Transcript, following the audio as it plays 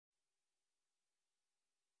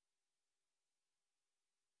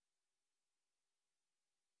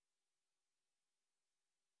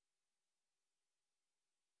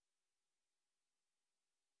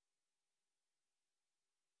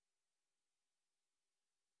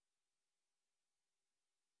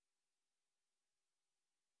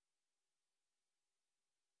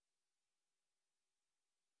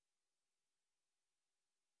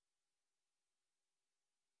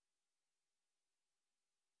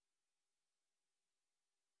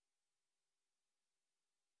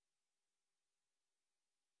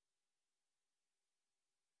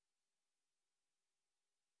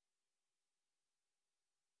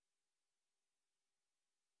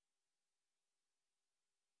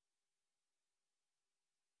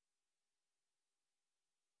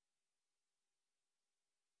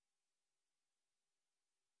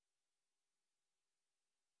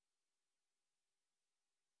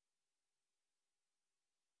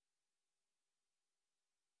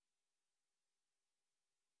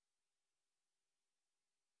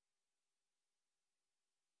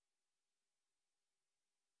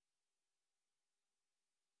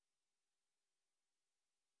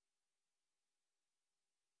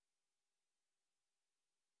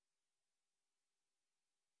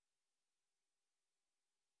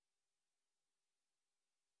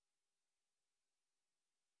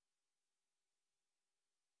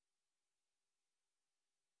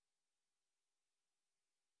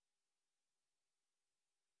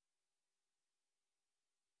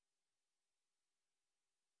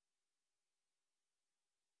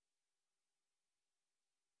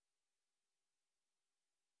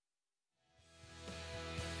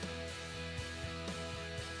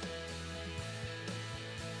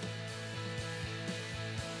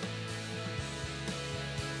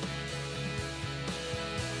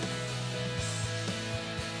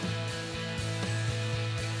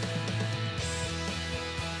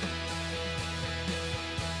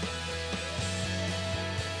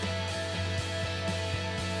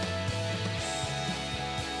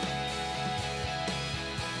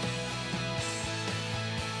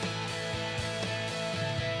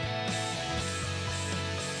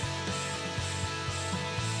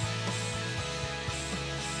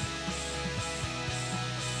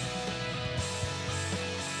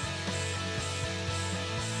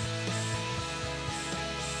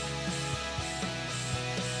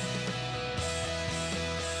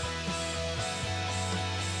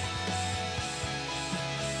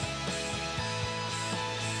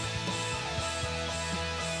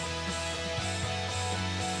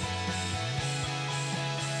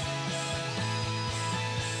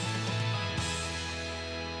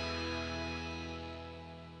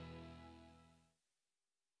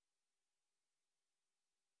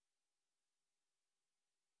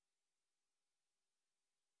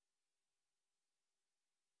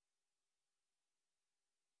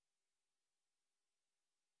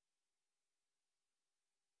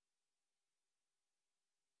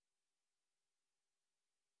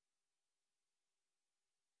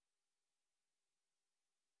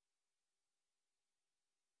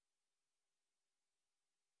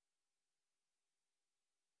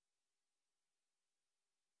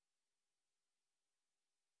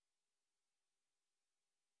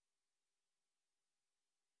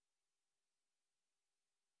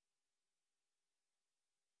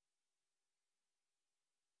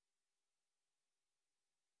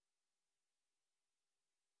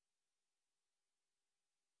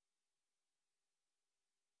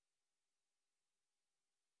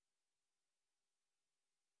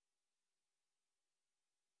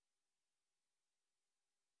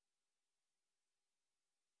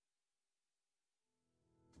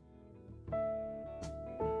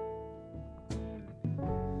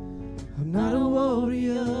I'm not a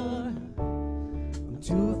warrior, I'm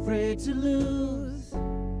too afraid to lose.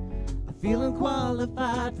 I feel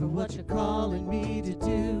unqualified for what you're calling me to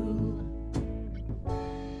do.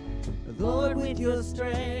 Lord, with your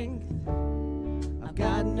strength, I've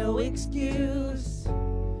got no excuse,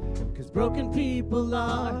 'cause broken people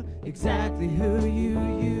are exactly who you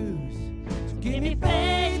use. So give me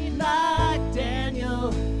faith like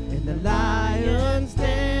Daniel in the lion's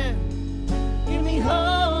den. Give me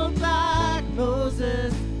hope like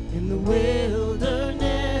Moses in the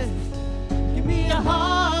wilderness. Give me a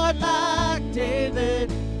heart like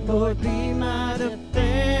David, Lord, be my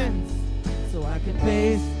defense, so I can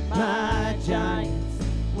face my giants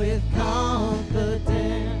with confidence.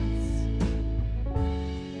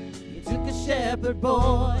 You took a shepherd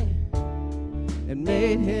boy and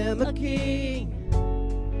made him a king,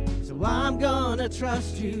 so I'm gonna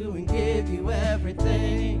trust you and give you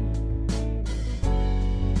everything.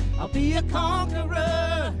 I'll be a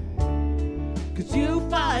conqueror, 'cause you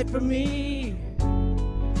fight for me.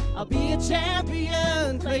 I'll be a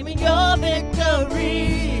champion, claiming your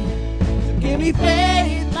victory. So give me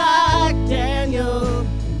faith like Daniel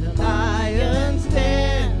in the lion's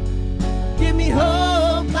den. Give me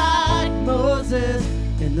hope like Moses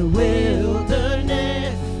in the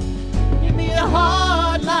wilderness. Give me a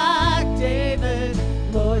heart like David,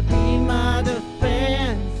 Lord, be my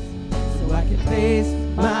defense, so I can face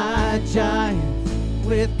my giants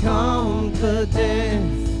with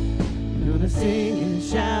confidence. I'm gonna sing and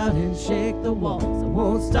shout and shake the walls. I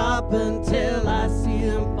won't stop until I see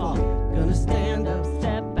them fall. Gonna stand up,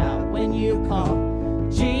 step out when you call.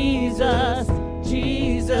 Jesus,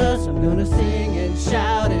 Jesus. I'm gonna sing and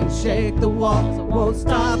shout and shake the walls. I won't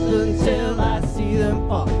stop until I see them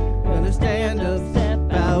fall. Gonna stand up,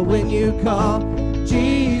 step out when you call.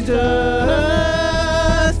 Jesus,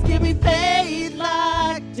 give me faith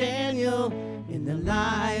like Daniel in the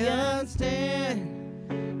lion's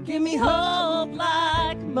den. Give me hope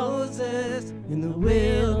like Moses in the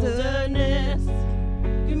wilderness.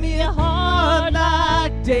 Give me a heart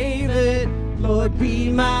like David, Lord, be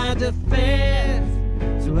my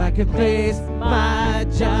defense, so I can face my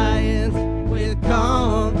giants with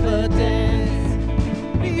confidence.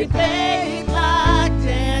 Give me faith like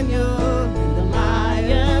Daniel in the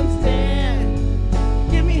lion's den.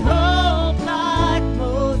 Give me hope like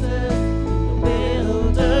Moses in the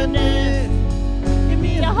wilderness. Give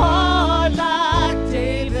me a heart like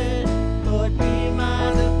David, Lord, be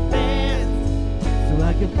my defense, so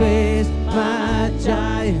I can face my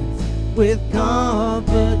giants with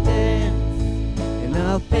confidence. And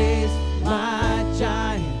I'll face my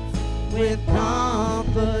giants with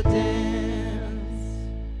confidence.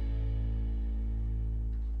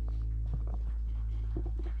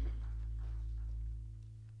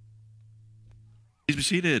 Please be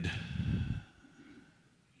seated.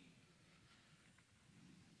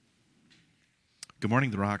 Good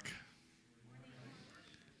morning, The Rock.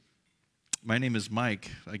 My name is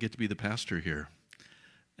Mike. I get to be the pastor here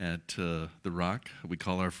at The Rock. We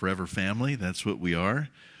call our forever family. That's what we are,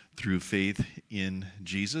 through faith in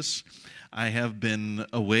Jesus. I have been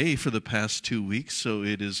away for the past 2 weeks, so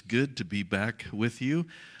it is good to be back with you.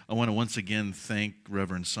 I want to once again thank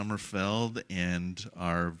Reverend Sommerfeld and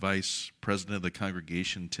our Vice President of the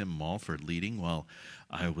congregation, Tim Mall, for leading while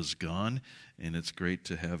I was gone. And it's great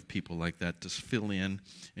to have people like that to fill in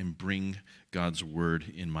and bring God's word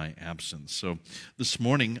in my absence. So this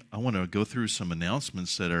morning, I want to go through some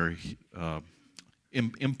announcements that are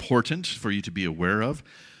important for you to be aware of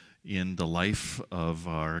in the life of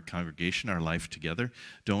our congregation, our life together.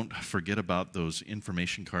 Don't forget about those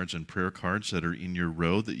information cards and prayer cards that are in your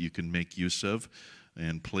row that you can make use of,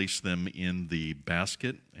 and place them in the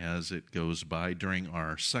basket as it goes by during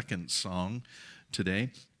our second song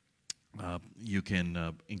today. You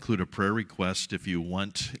can include a prayer request if you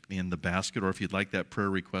want in the basket, or if you'd like that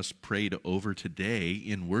prayer request prayed over today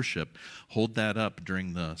in worship, hold that up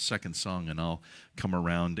during the second song and I'll come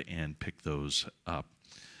around and pick those up.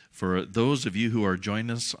 For those of you who are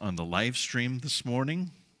joining us on the live stream this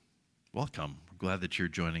morning, welcome. We're glad that you're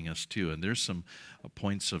joining us too. And there's some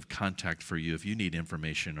points of contact for you if you need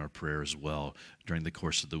information or prayer as well during the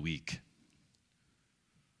course of the week.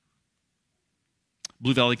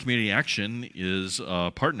 Blue Valley Community Action is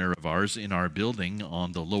a partner of ours in our building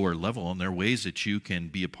on the lower level, and there are ways that you can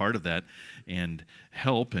be a part of that and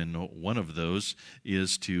help, and one of those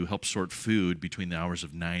is to help sort food between the hours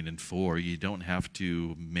of 9 and 4. You don't have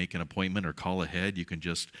to make an appointment or call ahead. You can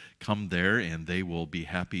just come there, and they will be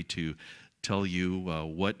happy to tell you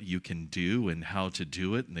what you can do and how to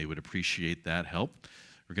do it, and they would appreciate that help.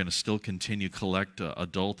 We're going to still continue collect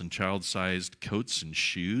adult and child-sized coats and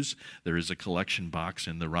shoes. There is a collection box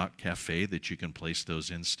in the Rock Cafe that you can place those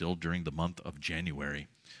in still during the month of January.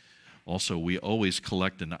 Also, we always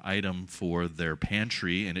collect an item for their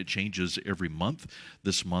pantry, and it changes every month.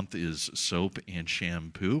 This month is soap and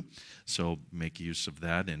shampoo, so make use of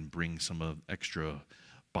that and bring some extra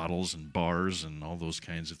bottles and bars and all those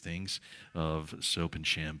kinds of things of soap and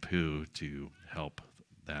shampoo to help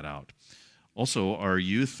that out. Also, our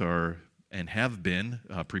youth are and have been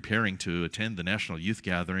preparing to attend the National Youth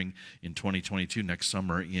Gathering in 2022 next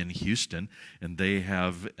summer in Houston, and they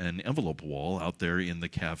have an envelope wall out there in the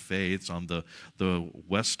cafe. It's on the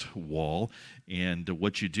west wall, and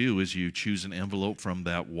what you do is you choose an envelope from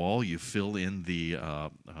that wall, you fill in the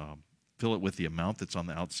fill it with the amount that's on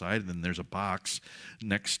the outside, and then there's a box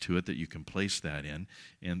next to it that you can place that in,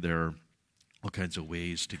 and there are all kinds of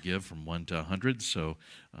ways to give from 1 to 100, so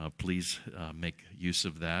please make use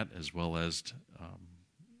of that, as well as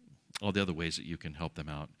all the other ways that you can help them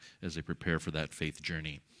out as they prepare for that faith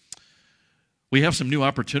journey. We have some new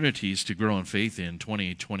opportunities to grow in faith in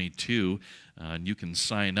 2022, and you can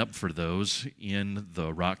sign up for those in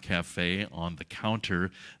the Rock Cafe on the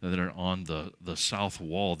counter that are on the south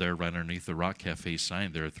wall there, right underneath the Rock Cafe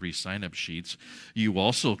sign. There are 3 sign-up sheets. You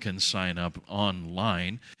also can sign up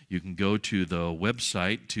online. You can go to the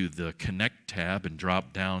website, to the Connect tab, and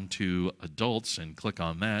drop down to Adults and click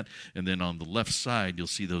on that, and then on the left side, you'll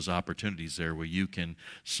see those opportunities there where you can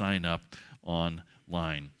sign up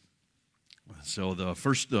online. So the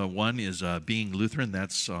first one is Being Lutheran.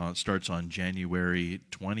 That starts on January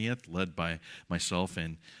 20th, led by myself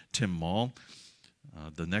and Tim Mall.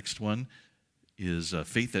 The next one is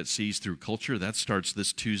Faith That Sees Through Culture. That starts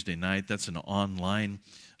this Tuesday night. That's an online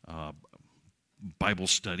Bible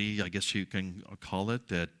study, I guess you can call it,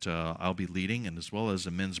 that I'll be leading, and as well as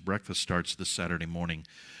a men's breakfast starts this Saturday morning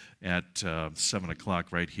at 7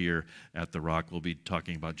 o'clock right here at the Rock. We'll be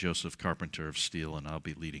talking about Joseph Carpenter of Steel, and I'll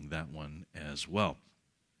be leading that one as well.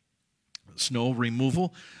 Snow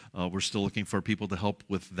removal, we're still looking for people to help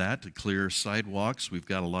with that, to clear sidewalks. We've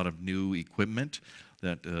got a lot of new equipment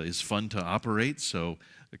that is fun to operate, so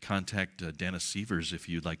contact Dana Sievers if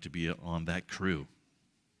you'd like to be on that crew.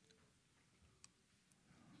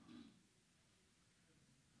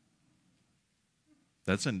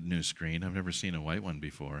 That's a new screen. I've never seen a white one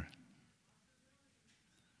before.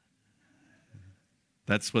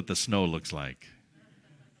 That's what the snow looks like.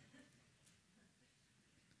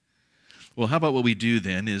 Well, how about what we do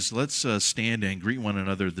then is let's stand and greet one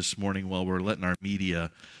another this morning while we're letting our media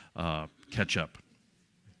catch up.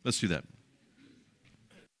 Let's do that.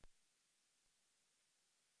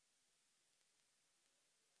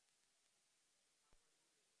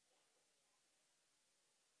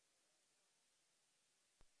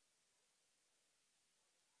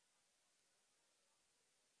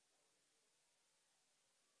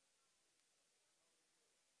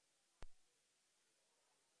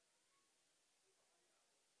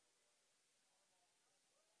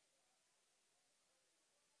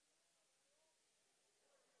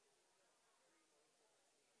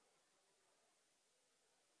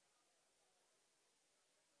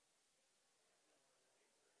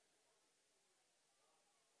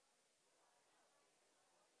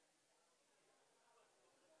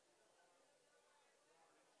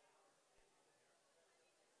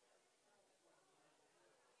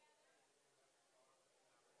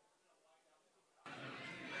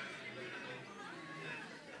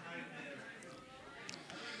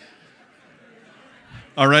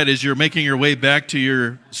 All right, as you're making your way back to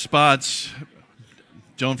your spots,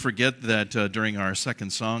 don't forget that during our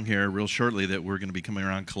second song here, real shortly, that we're going to be coming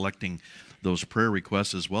around collecting those prayer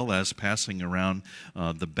requests, as well as passing around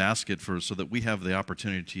the basket so that we have the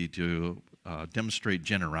opportunity to demonstrate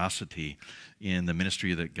generosity in the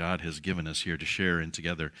ministry that God has given us here to share in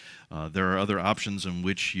together. There are other options in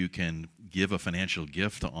which you can give a financial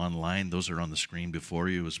gift online. Those are on the screen before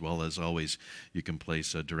you, as well as always, you can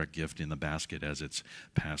place a direct gift in the basket as it's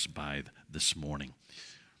passed by this morning.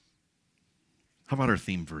 How about our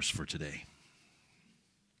theme verse for today?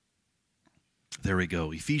 There we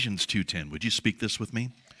go, Ephesians 2:10. Would you speak this with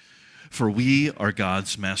me? For we are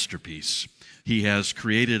God's masterpiece. He has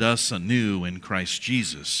created us anew in Christ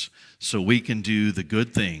Jesus so we can do the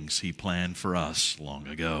good things He planned for us long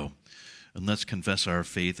ago. And let's confess our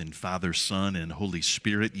faith in Father, Son, and Holy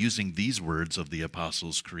Spirit using these words of the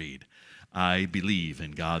Apostles' Creed. I believe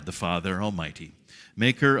in God the Father Almighty,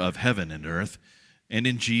 maker of heaven and earth, and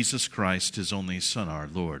in Jesus Christ, His only Son, our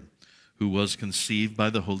Lord, who was conceived by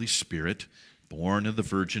the Holy Spirit, born of the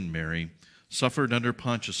Virgin Mary, suffered under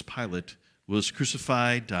Pontius Pilate, was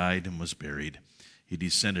crucified, died, and was buried. he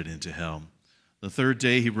descended into hell. The third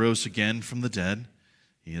day he rose again from the dead.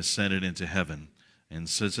 He ascended into heaven and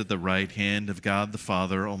sits at the right hand of God the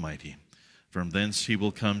Father Almighty. From thence he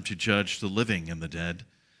will come to judge the living and the dead.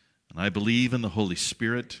 And I believe in the Holy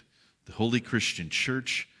Spirit, the holy Christian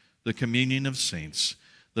church, the communion of saints,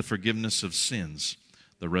 the forgiveness of sins,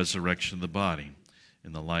 the resurrection of the body,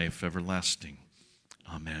 and the life everlasting.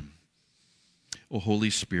 Amen. O Holy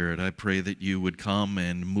Spirit, I pray that you would come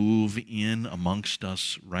and move in amongst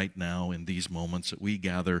us right now in these moments that we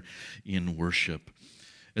gather in worship.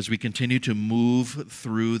 As we continue to move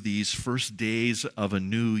through these first days of a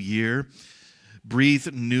new year,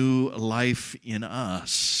 breathe new life in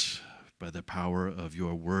us by the power of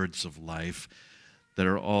your words of life that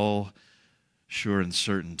are all sure and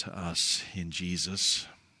certain to us in Jesus.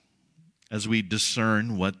 As we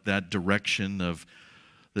discern what that direction of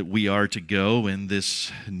that we are to go in this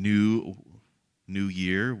new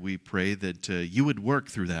year, we pray that you would work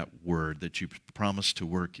through that word that you promised to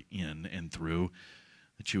work in and through,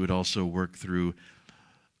 that you would also work through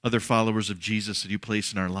other followers of Jesus that you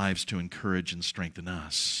place in our lives to encourage and strengthen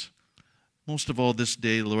us. Most of all this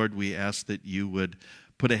day, Lord, we ask that you would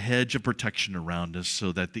put a hedge of protection around us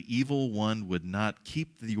so that the evil one would not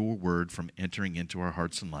keep your word from entering into our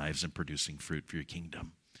hearts and lives and producing fruit for your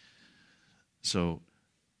kingdom. So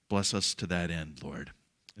bless us to that end, Lord.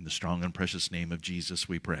 In the strong and precious name of Jesus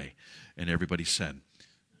we pray. And everybody said,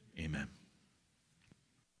 amen.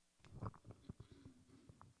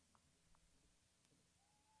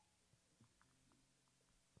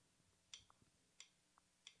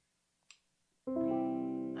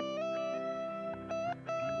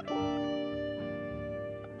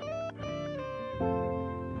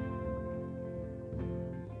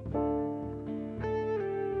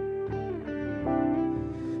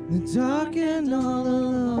 Dark and all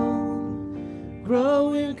alone,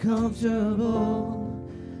 growing comfortable.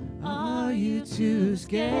 Are you too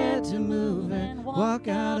scared to move and walk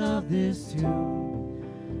out of this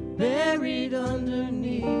tomb? Buried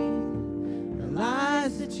underneath the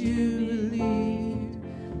lies that you believed,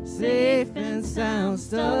 safe and sound,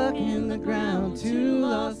 stuck in the ground, too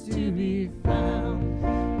lost to be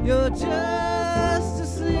found. You're just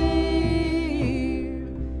asleep,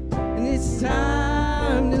 and it's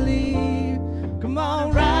time to leave. Come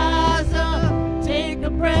on, rise up, take a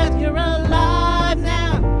breath, you're alive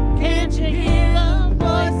now. Can't you hear the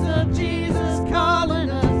voice of Jesus calling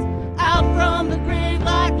us out from the grave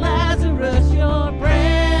like Lazarus? You're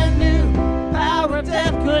brand new, power of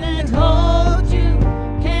death couldn't hold you.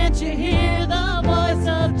 Can't you hear the voice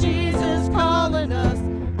of Jesus calling us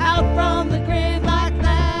out from the grave like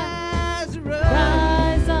Lazarus?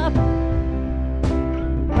 Rise up.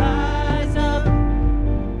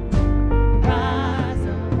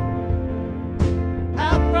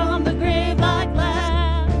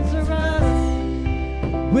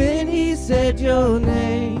 Said your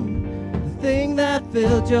name, the thing that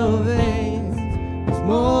filled your veins was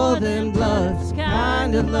more than blood, it's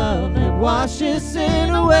kind of love that washes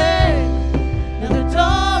sin away. Now the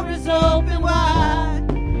door is open wide,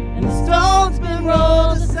 and the stone's been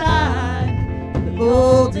rolled aside. The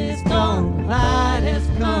old is gone, the light has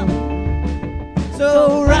come.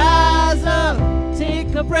 So rise up,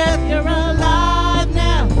 take a breath, you're alive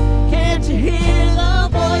now. Can't you hear the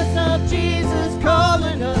voice of Jesus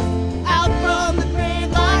calling us? From the grave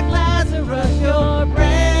like Lazarus, you're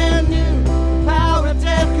brand new. The power of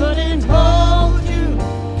death couldn't hold you.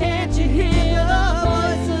 Can't you hear the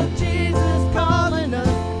voice of Jesus calling us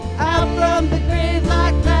out from the grave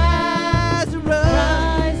like Lazarus?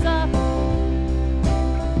 Rise up,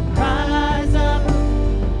 rise up,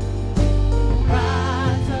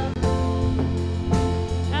 rise up,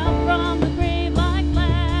 out from the grave like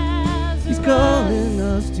Lazarus. He's calling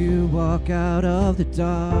us to walk out of the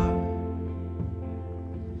dark.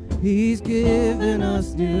 He's given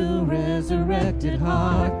us new resurrected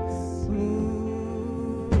hearts.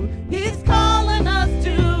 Ooh. He's calling us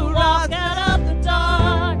to rock out of the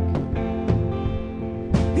dark.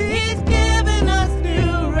 He's given us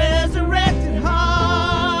new resurrected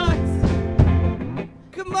hearts.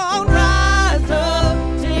 Come on, rise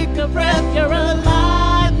up, take a breath, you're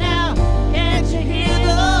alive now. Can't you hear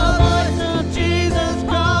the voice of Jesus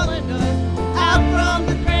calling us out from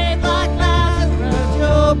the grave like Lazarus?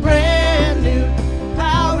 You're brand new,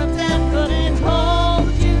 power of death couldn't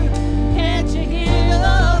hold you. Can't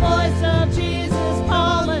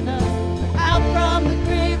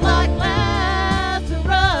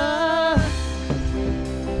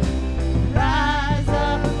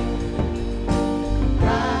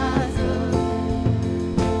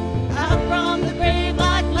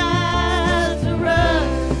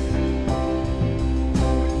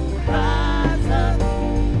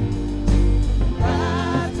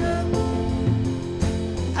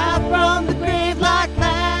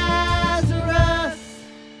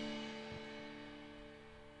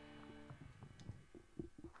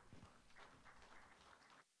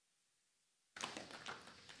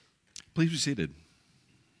Please be seated.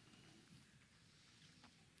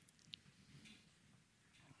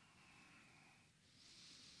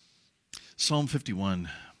 Psalm 51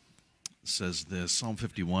 says this. Psalm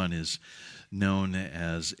 51 is known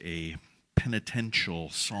as a penitential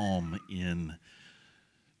psalm in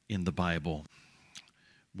the Bible,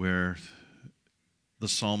 where the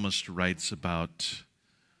psalmist writes about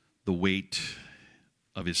the weight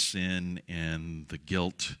of his sin and the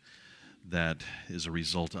guilt that is a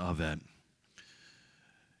result of it.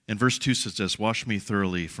 And verse 2 says this, "Wash me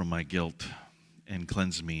thoroughly from my guilt and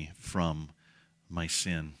cleanse me from my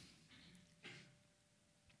sin."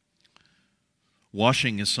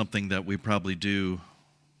 Washing is something that we probably do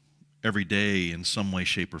every day in some way,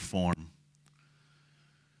 shape, or form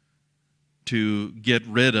to get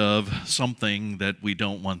rid of something that we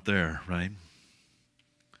don't want there, right?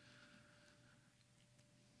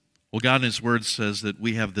 Well, God in His Word says that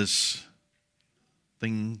we have this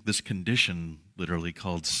thing, this condition, literally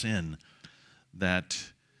called sin,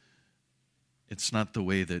 that it's not the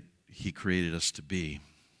way that He created us to be.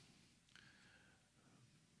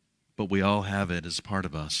 But we all have it as part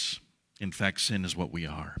of us. In fact, sin is what we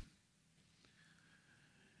are.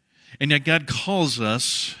 And yet God calls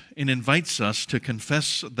us and invites us to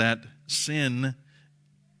confess that sin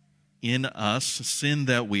in us, sin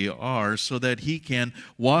that we are, so that He can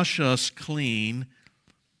wash us clean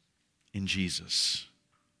in Jesus.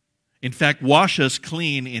 In fact, wash us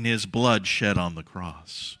clean in His blood shed on the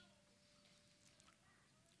cross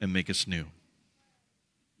and make us new.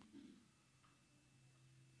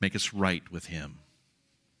 Make us right with Him.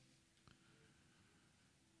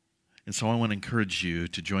 And so I want to encourage you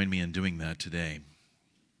to join me in doing that today,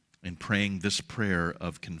 in praying this prayer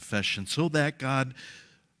of confession, so that God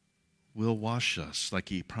will wash us like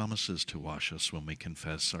He promises to wash us when we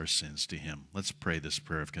confess our sins to Him. Let's pray this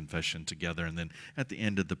prayer of confession together, and then at the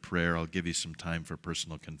end of the prayer, I'll give you some time for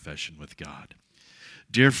personal confession with God.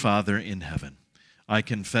 Dear Father in heaven, I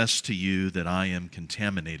confess to You that I am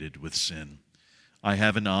contaminated with sin. I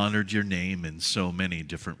haven't honored Your name in so many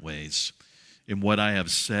different ways, in what I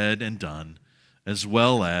have said and done, as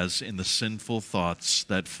well as in the sinful thoughts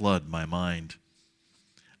that flood my mind.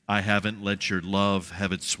 I haven't let Your love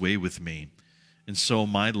have its way with me, and so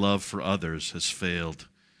my love for others has failed.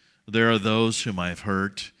 There are those whom I've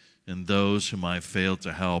hurt and those whom I've failed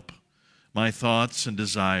to help. My thoughts and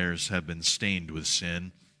desires have been stained with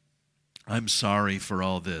sin. I'm sorry for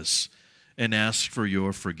all this and ask for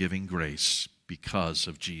Your forgiving grace because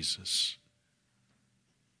of Jesus.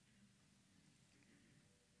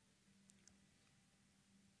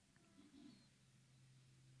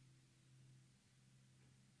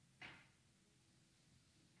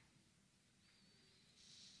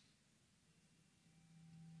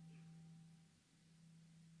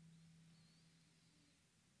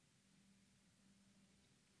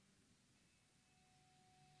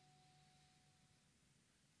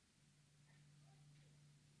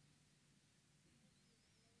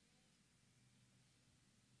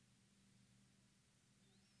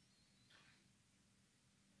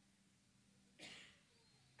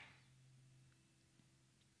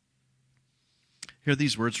 Hear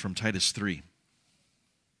these words from Titus 3.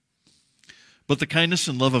 But the kindness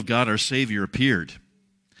and love of God our Savior appeared.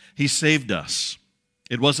 He saved us.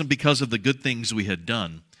 It wasn't because of the good things we had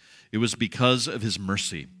done. It was because of His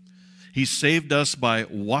mercy. He saved us by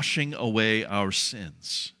washing away our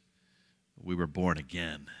sins. We were born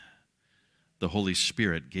again. The Holy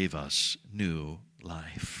Spirit gave us new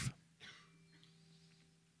life.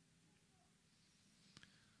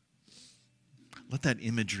 Let that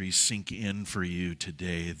imagery sink in for you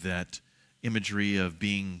today, that imagery of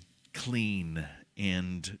being clean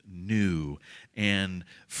and new and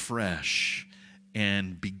fresh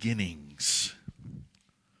and beginnings.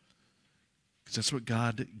 Because that's what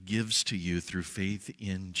God gives to you through faith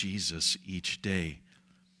in Jesus each day,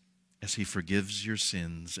 as He forgives your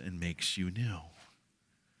sins and makes you new.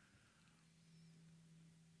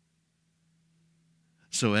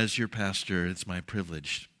 So as your pastor, it's my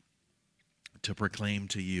privilege to proclaim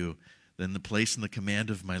to you that in the place and the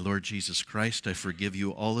command of my Lord Jesus Christ, I forgive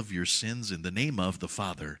you all of your sins in the name of the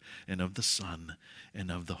Father and of the Son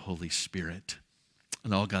and of the Holy Spirit.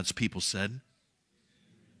 And all God's people said,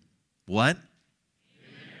 what?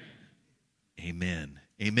 Amen. Amen.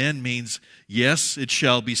 Amen means, yes, it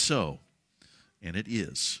shall be so. And it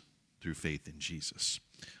is through faith in Jesus.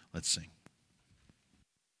 Let's sing.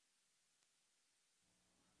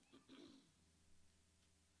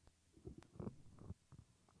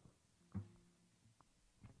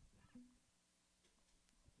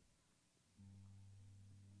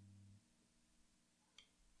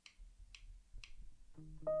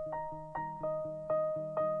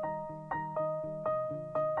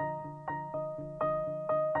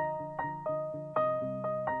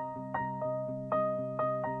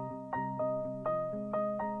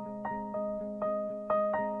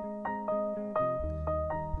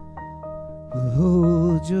 will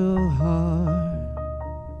hold your heart,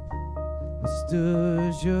 what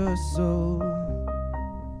stirs your soul,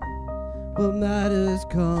 what matters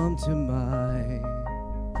come to mind.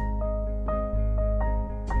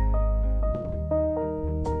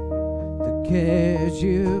 The cares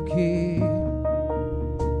you keep,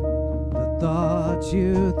 the thoughts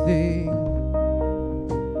you think,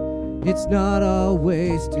 it's not all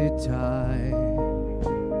wasted time.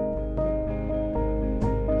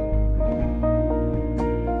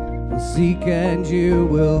 We'll seek and you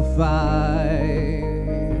will find.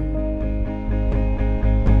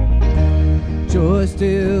 Joy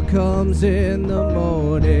still comes in the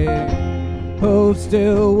morning, hope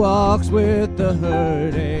still walks with the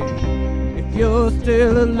hurting. If you're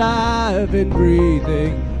still alive and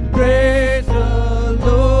breathing, praise the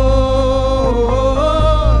Lord.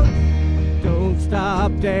 Don't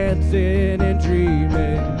stop dancing and dreaming,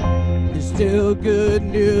 there's still good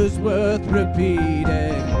news worth repeating.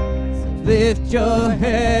 So lift your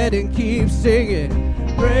head and keep singing,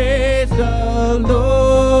 praise the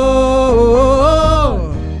Lord.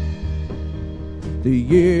 The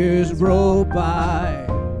years roll by,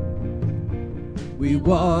 we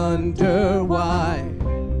wonder why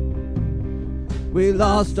we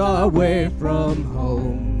lost our way from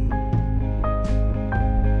home.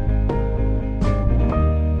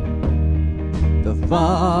 The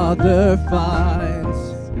father finds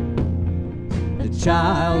the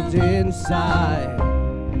child inside,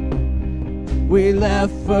 we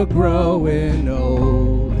left for growing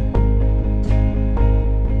old.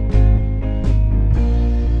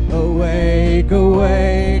 Awake,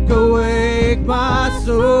 awake, awake, my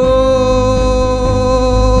soul.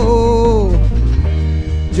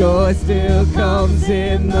 Joy still comes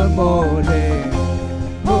in the morning,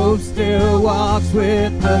 hope still walks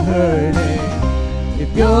with the hurting.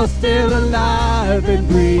 If you're still alive and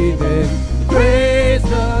breathing, praise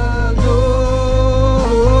the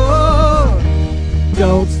Lord.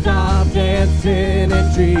 Don't stop dancing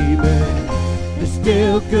and dreaming, there's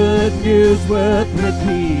still good news worth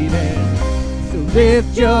repeating. So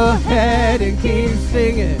lift your head and keep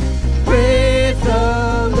singing, praise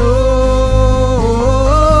the Lord.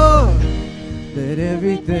 Let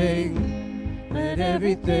everything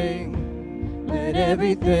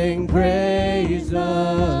praise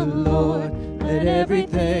the Lord. Let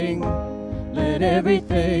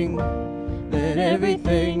everything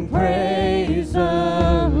praise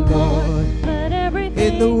the Lord.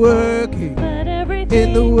 In the working,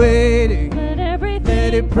 in the waiting,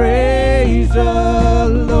 let it praise the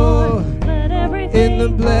Lord. In the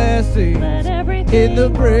blessing, in the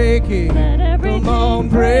breaking, come on,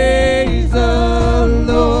 praise the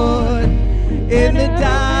Lord. In the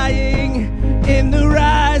dying, in the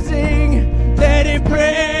rising, let it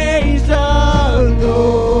praise the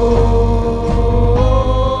Lord.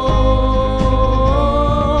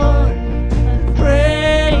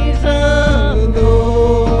 Praise the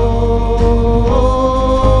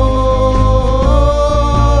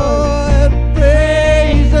Lord.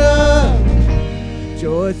 Praise the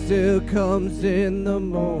joy still comes in the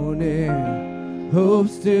morning, hope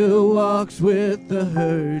still walks with the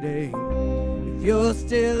hurting. If you're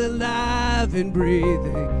still alive and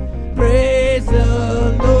breathing, praise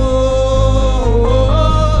the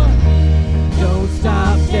Lord. Don't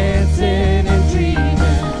stop dancing and dreaming,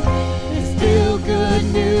 there's still good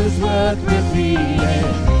news worth repeating.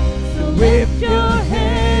 So lift your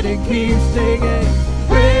head and keep singing,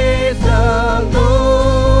 praise the Lord.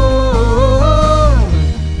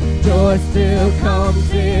 Joy still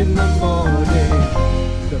comes in the morning,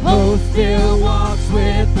 the hope still walks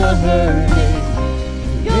with the hurting.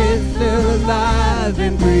 It's still alive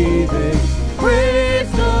and breathing,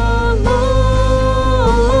 praise the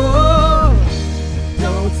Lord.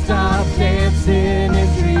 Don't stop dancing and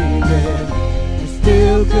dreaming, there's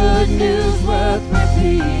still good news worth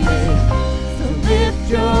repeating. So lift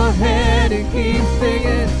your head and keep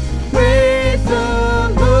singing, praise the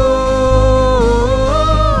Lord.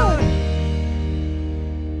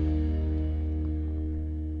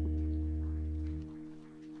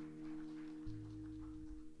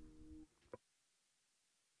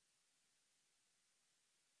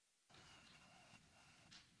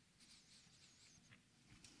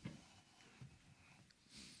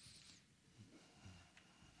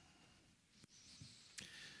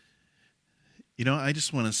 You know, I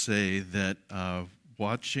just want to say that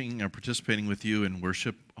watching or participating with you in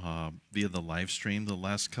worship via the live stream the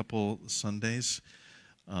last couple Sundays,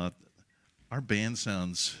 our band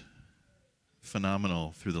sounds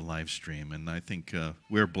phenomenal through the live stream, and I think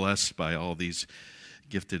we're blessed by all these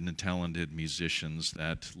gifted and talented musicians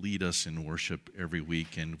that lead us in worship every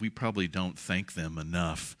week, and we probably don't thank them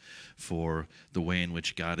enough for the way in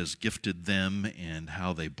which God has gifted them and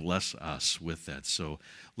how they bless us with that. So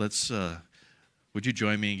let's, would you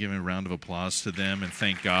join me in giving a round of applause to them and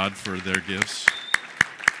thank God for their gifts?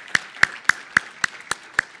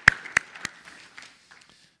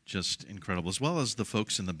 Just incredible, as well as the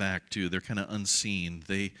folks in the back too. They're kind of unseen.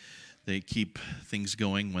 They keep things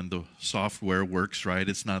going when the software works right.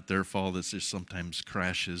 It's not their fault. It's just sometimes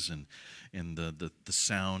crashes and the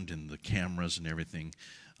sound and the cameras and everything.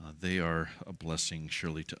 They are a blessing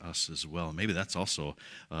surely to us as well. Maybe that's also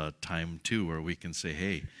a time too where we can say,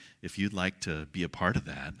 hey, if you'd like to be a part of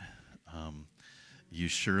that, you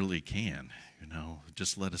surely can.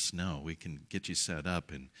 Just let us know. We can get you set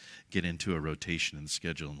up and get into a rotation and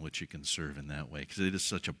schedule in which you can serve in that way, because it is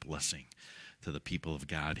such a blessing to the people of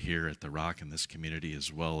God here at The Rock in this community,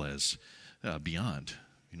 as well as beyond,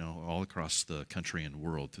 all across the country and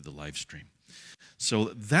world through the live stream. So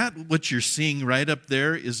what you're seeing right up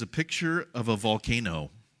there is a picture of a volcano.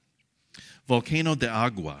 Volcano de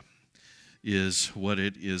Agua is what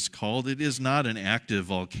it is called. It is not an active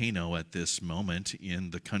volcano at this moment in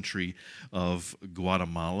the country of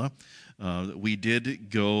Guatemala. We did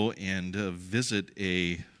go and visit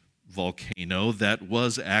a volcano that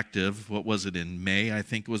was active. What was it, in May? I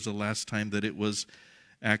think was the last time that it was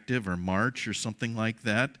active, or March or something like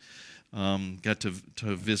that. Got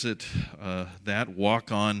to visit that,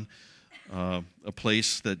 walk on a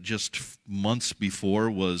place that just months before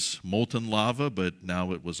was molten lava, but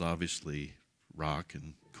now it was obviously rock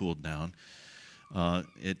and cooled down.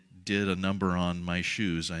 It did a number on my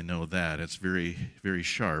shoes, I know that. It's very, very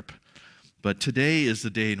sharp. But today is the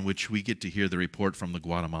day in which we get to hear the report from the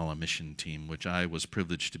Guatemala mission team, which I was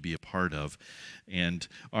privileged to be a part of. And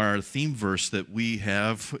our theme verse that we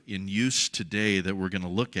have in use today that we're going to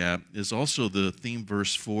look at is also the theme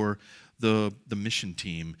verse for the mission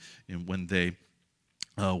team, and when they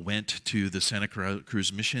went to the Santa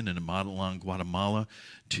Cruz mission in Mazatlan, Guatemala,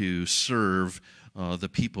 to serve the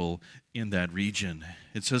people in that region.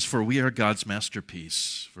 It says, "For we are God's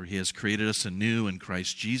masterpiece, for he has created us anew in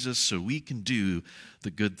Christ Jesus, so we can do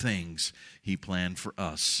the good things he planned for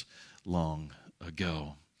us long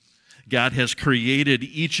ago." God has created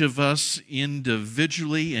each of us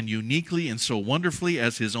individually and uniquely and so wonderfully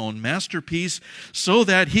as his own masterpiece, so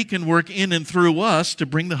that he can work in and through us to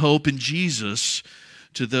bring the hope in Jesus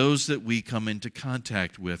to those that we come into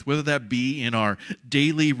contact with, whether that be in our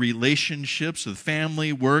daily relationships with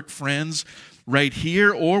family, work, friends, right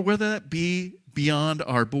here, or whether that be beyond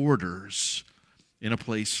our borders in a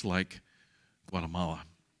place like Guatemala.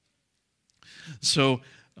 So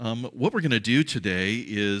what we're going to do today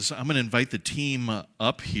is I'm going to invite the team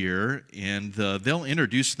up here, and they'll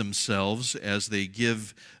introduce themselves as they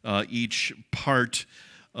give each part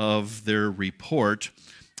of their report.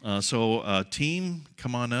 So team,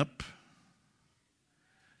 come on up.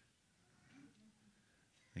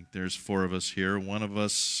 I think there's 4 of us here. One of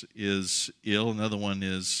us is ill. Another one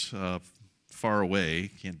is far away.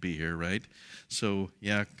 Can't be here, right? So,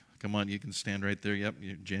 yeah, come on. You can stand right there. Yep,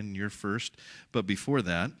 Jen, you're first. But before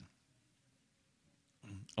that,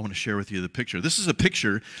 I want to share with you the picture. This is a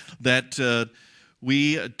picture that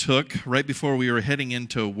we took right before we were heading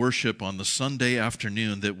into worship on the Sunday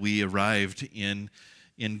afternoon that we arrived in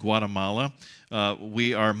Guatemala.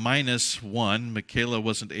 We are -1. Michaela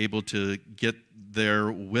wasn't able to get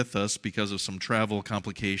there with us because of some travel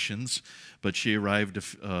complications, but she arrived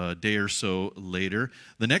a day or so later.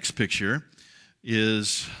 The next picture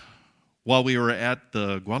is while we were at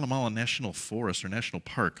the Guatemala National Forest, or National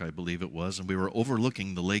Park, I believe it was, and we were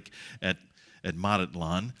overlooking the lake at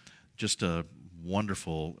Mazatlan. Just a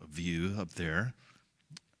wonderful view up there.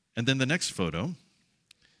 And then the next photo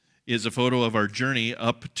is a photo of our journey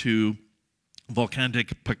up to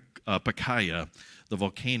Volcanic Pacaya, the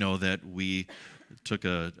volcano that we took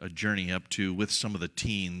a journey up to with some of the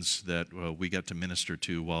teens that we got to minister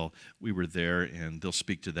to while we were there, and they'll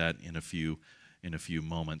speak to that in a few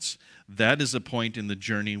moments. That is a point in the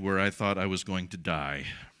journey where I thought I was going to die.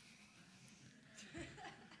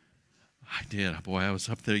 I did. Boy, I was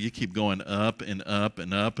up there. You keep going up and up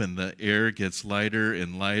and up, and the air gets lighter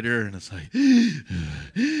and lighter, and it's like,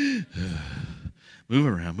 move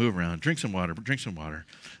around, drink some water.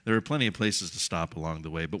 There were plenty of places to stop along the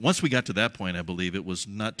way. But once we got to that point, I believe it was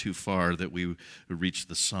not too far that we reached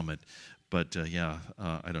the summit. But,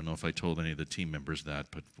 I don't know if I told any of the team members that,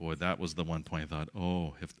 but, boy, that was the one point I thought,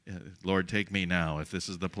 oh, Lord, take me now. If this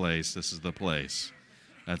is the place, this is the place.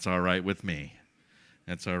 That's all right with me.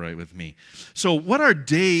 That's all right with me. So what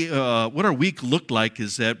our week looked like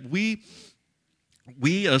is that we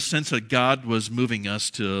we sense that God was moving us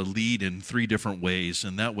to lead in 3 different ways,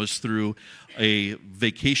 and that was through a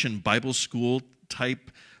vacation Bible school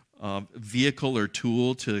type vehicle or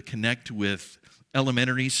tool to connect with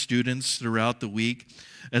elementary students throughout the week,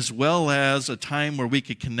 as well as a time where we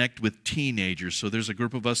could connect with teenagers. So there's a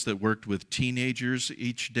group of us that worked with teenagers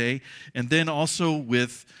each day, and then also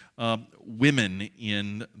with women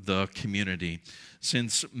in the community.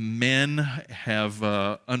 Since men have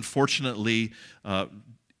unfortunately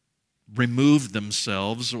removed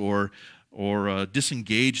themselves or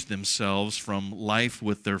disengaged themselves from life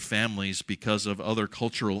with their families because of other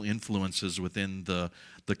cultural influences within the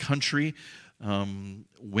country,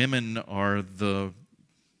 women are the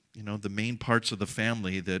main parts of the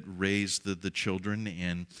family that raise the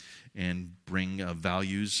children and bring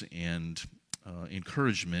values and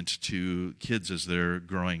encouragement to kids as they're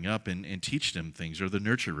growing up and teach them things, or the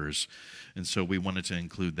nurturers. And so we wanted to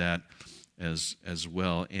include that as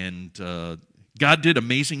well. And God did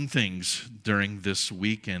amazing things during this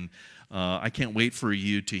week, and I can't wait for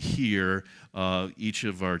you to hear each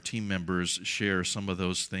of our team members share some of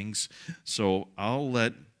those things. So I'll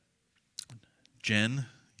let Jen,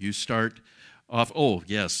 you start off. Oh,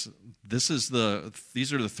 yes. These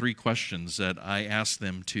are the 3 questions that I asked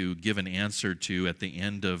them to give an answer to at the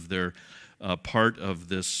end of their part of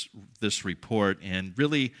this report. And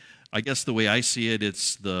really, I guess the way I see it,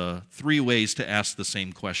 it's the 3 ways to ask the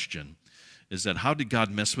same question. Is that, how did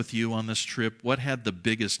God mess with you on this trip? What had the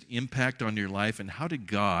biggest impact on your life? And how did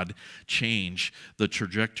God change the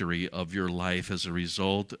trajectory of your life as a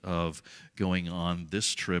result of going on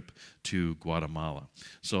this trip to Guatemala?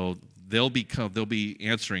 So they'll be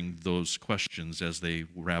answering those questions as they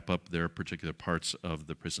wrap up their particular parts of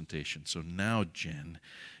the presentation. So now, Jen,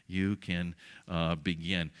 you can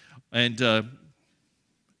begin. And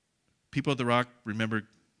people at the Rock, remember,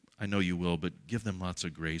 I know you will, but give them lots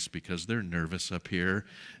of grace because they're nervous up here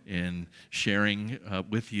in sharing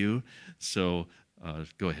with you. So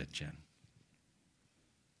go ahead, Jen.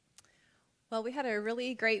 Well, we had a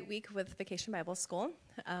really great week with Vacation Bible School.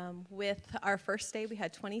 With our first day, we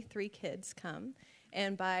had 23 kids come.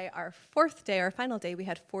 And by our 4th day, our final day, we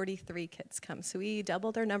had 43 kids come. So we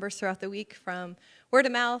doubled our numbers throughout the week from word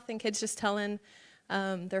of mouth and kids just telling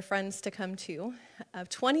their friends to come too.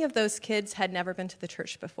 20 of those kids had never been to the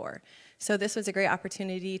church before. So this was a great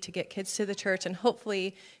opportunity to get kids to the church and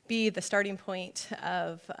hopefully be the starting point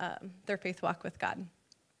of their faith walk with God.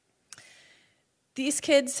 These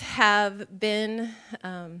kids have been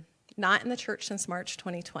not in the church since March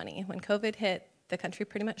 2020. When COVID hit, the country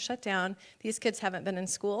pretty much shut down. These kids haven't been in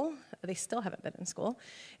school. They still haven't been in school.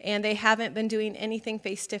 And they haven't been doing anything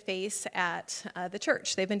face-to-face at the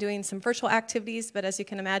church. They've been doing some virtual activities, but as you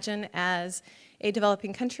can imagine, as a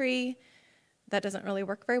developing country, that doesn't really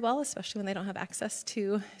work very well, especially when they don't have access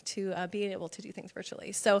to being able to do things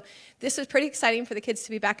virtually. So this was pretty exciting for the kids to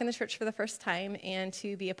be back in the church for the first time and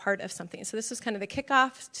to be a part of something. So this was kind of the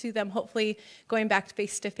kickoff to them hopefully going back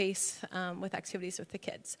face-to-face with activities with the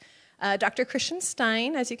kids. Dr. Christian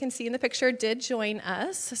Stein, as you can see in the picture, did join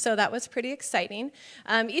us, so that was pretty exciting.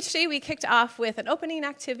 Each day we kicked off with an opening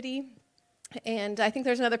activity, and I think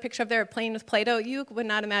there's another picture of there playing with Play-Doh. You would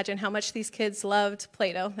not imagine how much these kids loved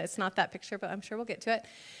Play-Doh. It's not that picture, but I'm sure we'll get to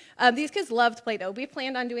it. These kids loved Play-Doh. We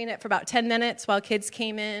planned on doing it for about 10 minutes while kids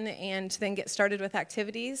came in and then get started with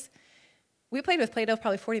activities. We played with Play-Doh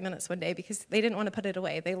probably 40 minutes one day because they didn't want to put it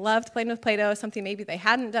away. They loved playing with Play-Doh, something maybe they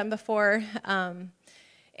hadn't done before.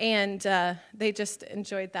 And they just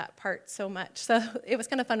enjoyed that part so much. So it was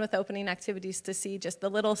kind of fun with opening activities to see just the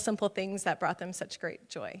little simple things that brought them such great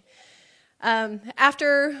joy.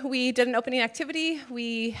 After we did an opening activity,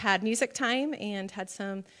 we had music time and had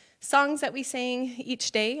some songs that we sang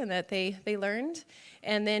each day and that they learned.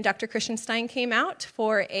 And then Dr. Christian Stein came out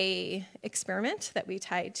for a experiment that we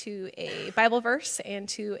tied to a Bible verse and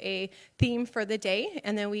to a theme for the day.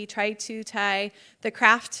 And then we tried to tie the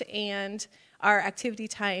craft and our activity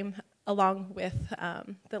time along with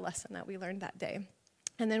the lesson that we learned that day.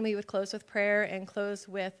 And then we would close with prayer and close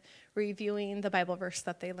with reviewing the Bible verse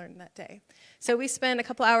that they learned that day. So we spent a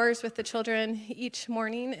couple hours with the children each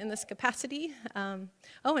morning in this capacity. And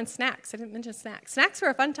snacks. I didn't mention snacks. Snacks were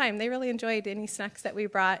a fun time. They really enjoyed any snacks that we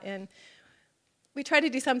brought. And we tried to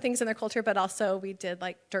do some things in their culture, but also we did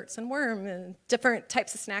like Dirts and Worm and different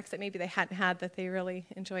types of snacks that maybe they hadn't had that they really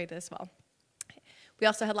enjoyed as well. We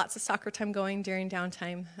also had lots of soccer time going during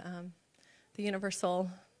downtime, the universal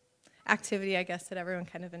activity, I guess, that everyone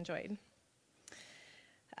kind of enjoyed.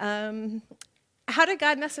 How did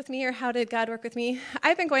God mess with me, or how did God work with me?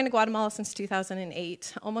 I've been going to Guatemala since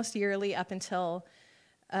 2008, almost yearly up until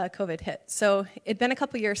COVID hit. So it'd been a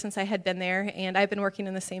couple years since I had been there, and I've been working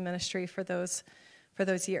in the same ministry for those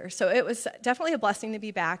years. So it was definitely a blessing to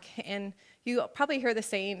be back, and you probably hear the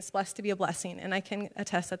saying, it's blessed to be a blessing, and I can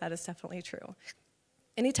attest that that is definitely true.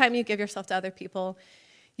 Anytime you give yourself to other people,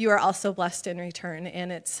 you are also blessed in return,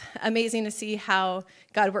 and it's amazing to see how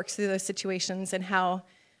God works through those situations and how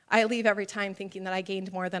I leave every time thinking that I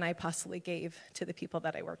gained more than I possibly gave to the people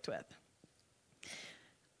that I worked with.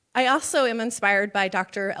 I also am inspired by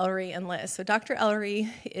Dr. Ellery and Liz. So Dr. Ellery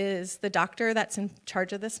is the doctor that's in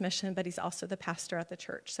charge of this mission, but he's also the pastor at the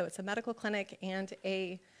church. So it's a medical clinic and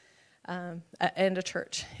a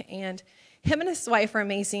church. And him and his wife are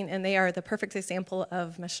amazing, and they are the perfect example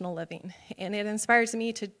of missional living. And it inspires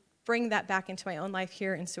me to bring that back into my own life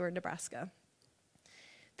here in Seward, Nebraska.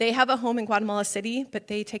 They have a home in Guatemala City, but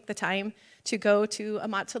they take the time to go to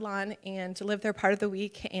Amatulán and to live there part of the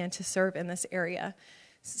week and to serve in this area.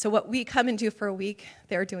 So what we come and do for a week,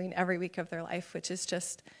 they're doing every week of their life, which is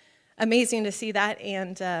just amazing to see that,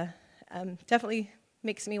 and definitely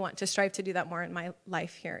makes me want to strive to do that more in my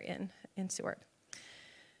life here in Seward.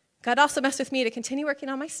 God also messed with me to continue working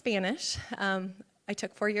on my Spanish. I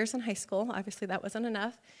took 4 years in high school. Obviously, that wasn't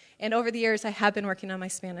enough. And over the years, I have been working on my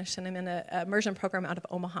Spanish, and I'm in an immersion program out of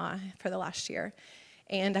Omaha for the last year.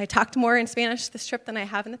 And I talked more in Spanish this trip than I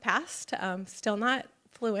have in the past. Still not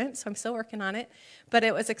fluent, so I'm still working on it. But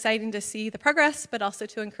it was exciting to see the progress, but also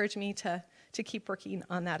to encourage me to keep working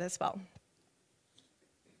on that as well.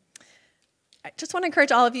 I just want to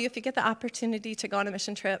encourage all of you, if you get the opportunity to go on a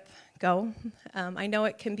mission trip, go. I know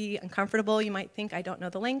it can be uncomfortable. You might think, I don't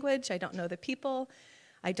know the language, I don't know the people,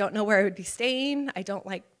 I don't know where I would be staying, I don't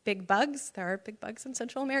like big bugs. There are big bugs in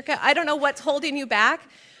Central America. I don't know what's holding you back,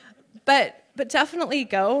 but definitely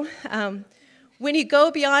go. When you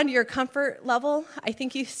go beyond your comfort level, I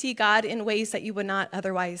think you see God in ways that you would not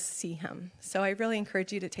otherwise see him. So I really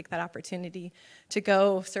encourage you to take that opportunity to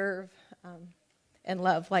go serve and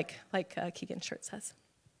love, like Keegan's shirt says.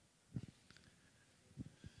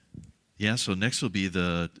 Yeah, so next will be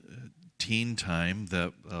the teen time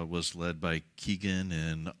that was led by Keegan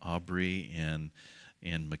and Aubrey and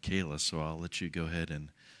Michaela. So I'll let you go ahead and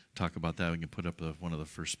talk about that. We can put up one of the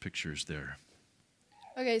first pictures there.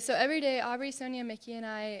 Okay, so every day, Aubrey, Sonia, Mickey, and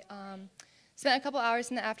I spent a couple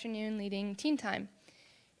hours in the afternoon leading teen time.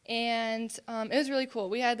 And it was really cool.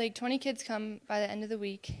 We had like 20 kids come by the end of the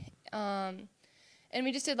week. And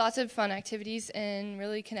we just did lots of fun activities and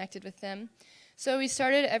really connected with them. So we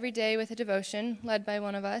started every day with a devotion led by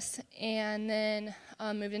one of us, and then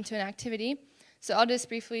moved into an activity. So I'll just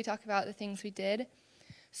briefly talk about the things we did.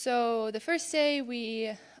 So the first day,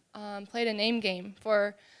 we played a name game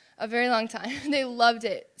for a very long time. They loved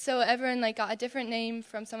it. So everyone got a different name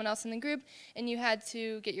from someone else in the group, and you had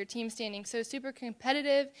to get your team standing. So super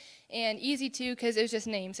competitive and easy too, because it was just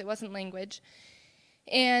names. It wasn't language.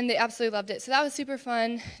 And they absolutely loved it. So that was super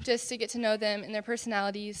fun, just to get to know them and their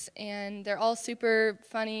personalities. And they're all super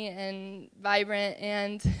funny and vibrant,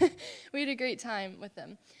 and we had a great time with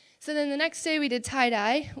them. So then the next day we did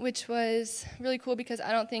tie-dye, which was really cool because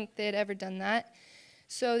I don't think they had ever done that.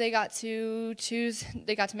 So they got to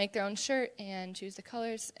make their own shirt and choose the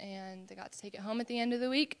colors, and they got to take it home at the end of the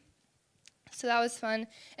week. So that was fun.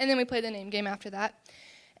 And then we played the name game after that.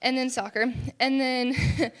 And then soccer. And then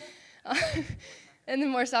and then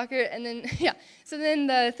more soccer. And then, yeah. So then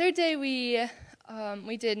the third day we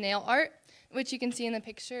did nail art, which you can see in the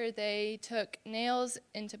picture. They took nails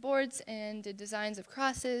into boards and did designs of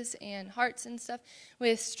crosses and hearts and stuff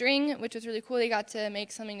with string, which was really cool. They got to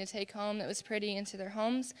make something to take home that was pretty into their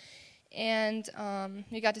homes. And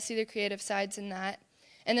we got to see their creative sides in that.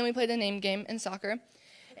 And then we played the name game and soccer.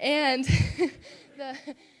 And the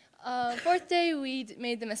fourth day, we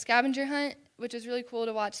made them a scavenger hunt, which was really cool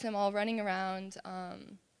to watch them all running around,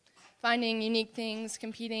 finding unique things,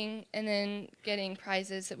 competing, and then getting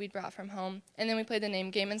prizes that we'd brought from home. And then we played the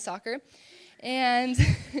name game and soccer. And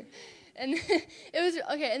and it was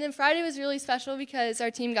okay. And then Friday was really special because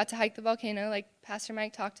our team got to hike the volcano, like Pastor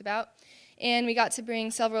Mike talked about. And we got to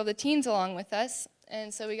bring several of the teens along with us.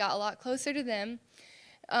 And so we got a lot closer to them,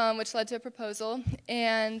 which led to a proposal.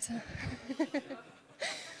 And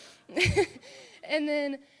and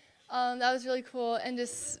then that was really cool. And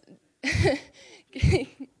just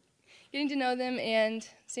getting to know them and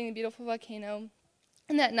seeing the beautiful volcano.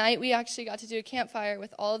 And that night, we actually got to do a campfire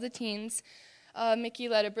with all of the teens. Mickey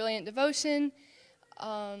led a brilliant devotion.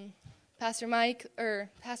 Dr.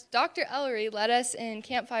 Ellery led us in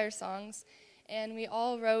campfire songs. And we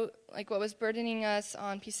all wrote what was burdening us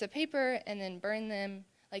on pieces of paper and then burned them,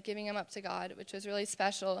 giving them up to God, which was really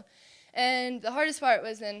special. And the hardest part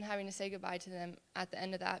was then having to say goodbye to them at the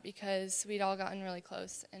end of that, because we'd all gotten really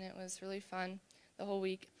close, and it was really fun the whole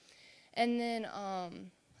week. And then,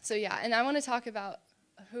 so yeah, and I want to talk about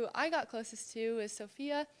who I got closest to is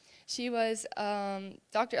Sophia. She was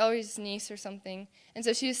Dr. Ellery's niece or something, and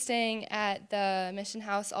so she was staying at the mission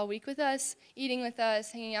house all week with us, eating with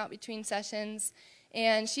us, hanging out between sessions.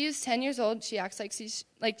 And she is 10 years old. She acts like she's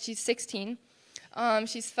 16.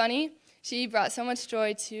 She's funny. She brought so much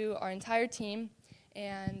joy to our entire team,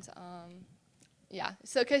 and yeah.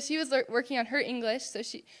 So because she was working on her English, so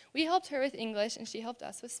we helped her with English, and she helped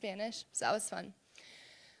us with Spanish. So that was fun.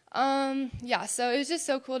 Yeah. So it was just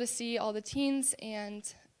so cool to see all the teens and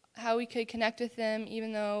how we could connect with them,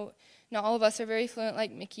 even though not all of us are very fluent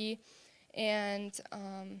like Mickey, and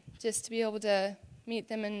just to be able to meet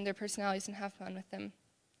them and their personalities and have fun with them.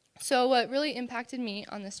 So what really impacted me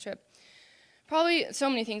on this trip, probably so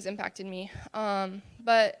many things impacted me,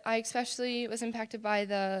 but I especially was impacted by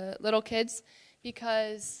the little kids,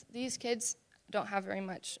 because these kids don't have very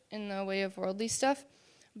much in the way of worldly stuff,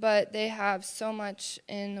 but they have so much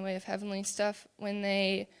in the way of heavenly stuff. When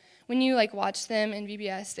you like watch them in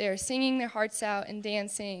VBS, they are singing their hearts out and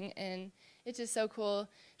dancing, and it's just so cool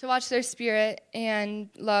to watch their spirit and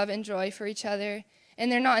love and joy for each other.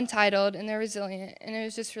 And they're not entitled, and they're resilient, and it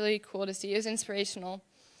was just really cool to see. It was inspirational.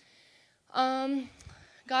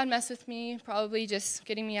 God messed with me, probably just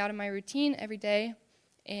getting me out of my routine every day,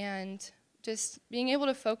 and just being able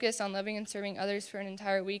to focus on loving and serving others for an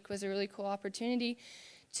entire week was a really cool opportunity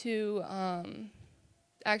to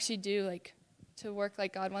actually to work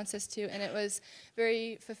like God wants us to, and it was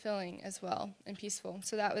very fulfilling as well and peaceful.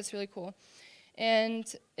 So that was really cool. And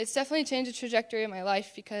it's definitely changed the trajectory of my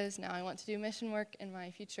life, because now I want to do mission work in my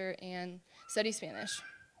future and study Spanish.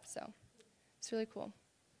 So it's really cool.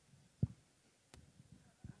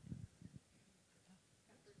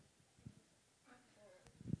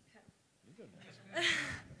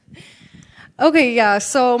 Okay, yeah,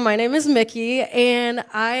 so my name is Mickey, and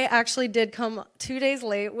I actually did come 2 days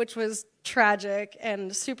late, which was tragic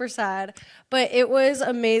and super sad, but it was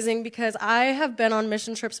amazing because I have been on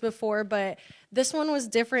mission trips before, but this one was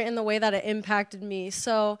different in the way that it impacted me.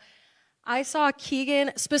 So I saw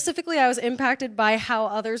Keegan, specifically I was impacted by how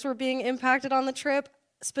others were being impacted on the trip.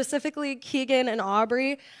 Specifically, Keegan and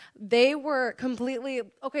Aubrey, they were completely,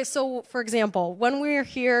 okay, so for example, when we were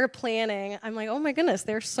here planning, I'm like, oh my goodness,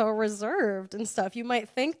 they're so reserved and stuff. You might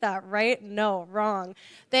think that, right? No, wrong.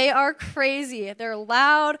 They are crazy. They're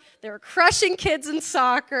loud. They're crushing kids in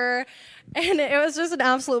soccer, and it was just an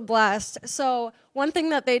absolute blast. So one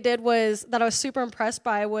thing that they did was, that I was super impressed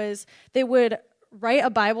by, was they would write a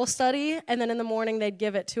Bible study, and then in the morning they'd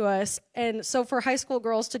give it to us. And so for high school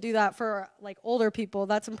girls to do that for like older people,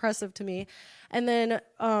 that's impressive to me. And then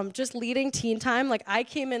just leading teen time, like I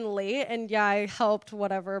came in late, and yeah, I helped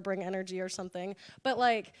whatever, bring energy or something, but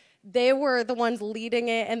like they were the ones leading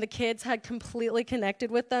it, and the kids had completely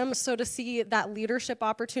connected with them. So to see that leadership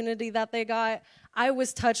opportunity that they got, I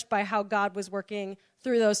was touched by how God was working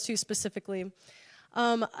through those two specifically.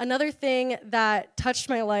 Another thing that touched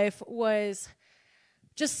my life was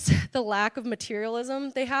just the lack of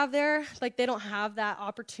materialism they have there. Like, they don't have that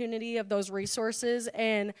opportunity of those resources.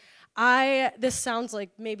 And this sounds like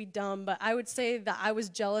maybe dumb, but I would say that I was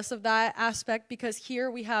jealous of that aspect, because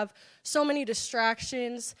here we have so many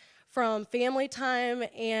distractions from family time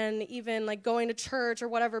and even like going to church or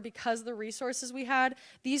whatever, because of the resources we had.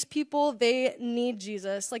 These people, they need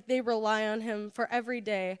Jesus. Like, they rely on him for every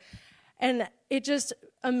day. And it just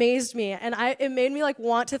amazed me, and it made me like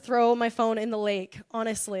want to throw my phone in the lake,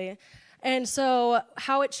 honestly. And so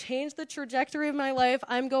how it changed the trajectory of my life,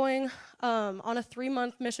 I'm going on a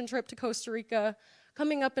 3-month mission trip to Costa Rica,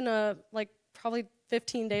 coming up in probably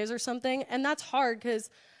 15 days or something. And that's hard,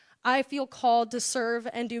 because I feel called to serve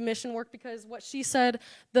and do mission work, because what she said,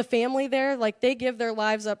 the family there, like they give their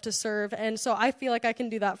lives up to serve. And so I feel like I can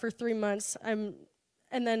do that for 3 months and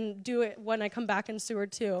then do it when I come back in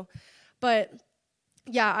Seward too. But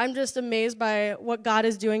yeah, I'm just amazed by what God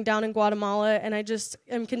is doing down in Guatemala, and I just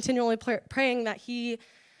am continually praying that he,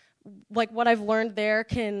 like what I've learned there,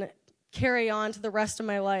 can carry on to the rest of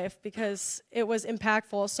my life, because it was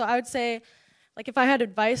impactful. So I would say, like, if I had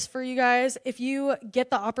advice for you guys, if you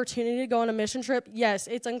get the opportunity to go on a mission trip, yes,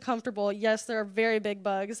 it's uncomfortable. Yes, there are very big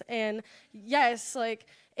bugs, and yes, like,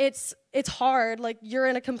 it's hard. Like, you're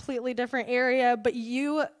in a completely different area, but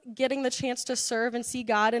you getting the chance to serve and see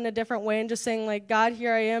God in a different way and just saying, like, God,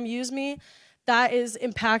 here I am, use me, that is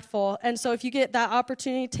impactful. And so if you get that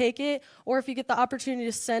opportunity, take it. Or if you get the opportunity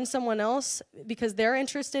to send someone else because they're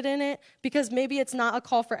interested in it, because maybe it's not a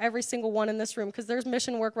call for every single one in this room, because there's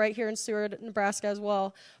mission work right here in Seward, Nebraska as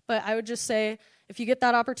well. But I would just say, if you get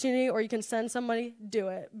that opportunity or you can send somebody, do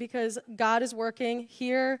it, because God is working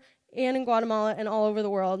here and in Guatemala and all over the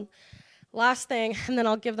world. Last thing, and then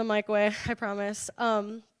I'll give the mic away, I promise.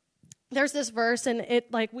 There's this verse, and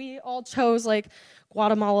it, like, we all chose, like,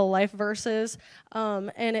 Guatemala life verses,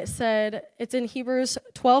 and it said, it's in Hebrews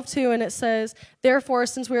 12:2, and it says, therefore,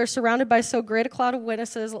 since we are surrounded by so great a cloud of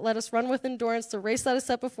witnesses, let us run with endurance the race that is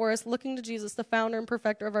set before us, looking to Jesus, the founder and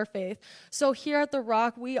perfecter of our faith. So here at The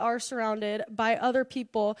Rock, we are surrounded by other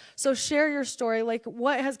people, so share your story, like,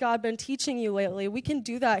 what has God been teaching you lately? We can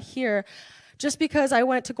do that here. Just because I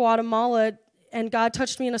went to Guatemala and God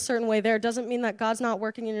touched me in a certain way there doesn't mean that God's not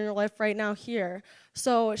working in your life right now here.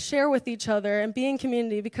 So share with each other and be in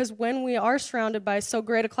community, because when we are surrounded by so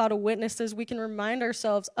great a cloud of witnesses, we can remind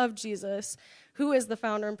ourselves of Jesus, who is the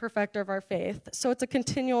founder and perfecter of our faith. So it's a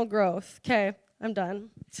continual growth. Okay, I'm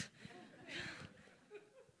done.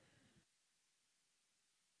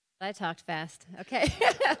 I talked fast. Okay.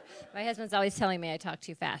 My husband's always telling me I talk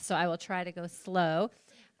too fast, so I will try to go slow.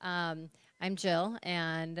 I'm Jill,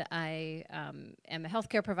 and I am a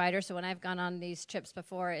healthcare provider, so when I've gone on these trips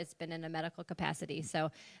before, it's been in a medical capacity. So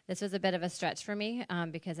this was a bit of a stretch for me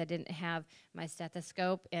because I didn't have my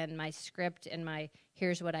stethoscope and my script and my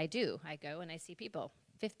here's what I do. I go and I see people,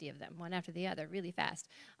 50 of them, one after the other, really fast.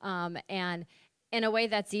 And in a way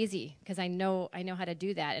that's easy, because I know how to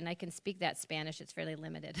do that, and I can speak that Spanish. It's fairly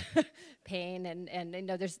limited, pain, and you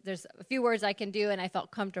know, there's a few words I can do, and I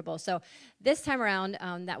felt comfortable. So this time around,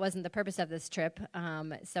 that wasn't the purpose of this trip.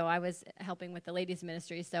 So I was helping with the ladies'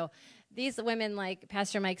 ministry. So these women, like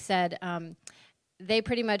Pastor Mike said, they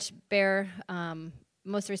pretty much bear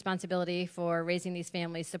most responsibility for raising these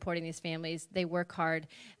families, supporting these families. They work hard.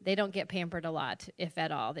 They don't get pampered a lot, if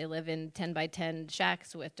at all. They live in 10-by-10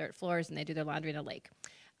 shacks with dirt floors, and they do their laundry in a lake.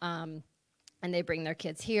 And they bring their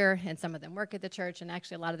kids here, and some of them work at the church, and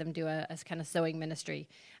actually a lot of them do a kind of sewing ministry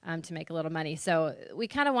to make a little money. So we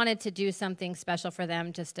kind of wanted to do something special for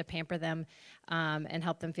them, just to pamper them and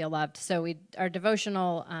help them feel loved. So our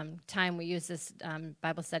devotional time, we use this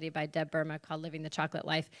Bible study by Deb Burma called Living the Chocolate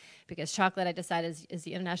Life, because chocolate, I decided, is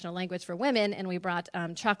the international language for women, and we brought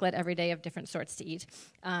chocolate every day of different sorts to eat.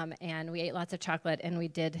 And we ate lots of chocolate, and we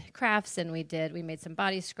did crafts, and we made some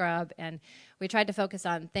body scrub, and we tried to focus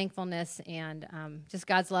on thankfulness and just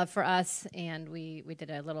God's love for us, and we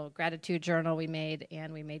did a little gratitude journal we made,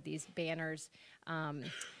 and we made these banners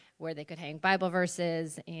where they could hang Bible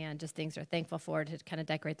verses and just things they're thankful for, to kind of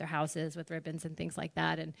decorate their houses with ribbons and things like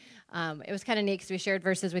that. And it was kind of neat because we shared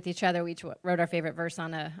verses with each other. We each wrote our favorite verse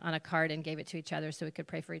on a card and gave it to each other so we could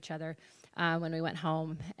pray for each other when we went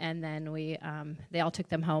home, and then they all took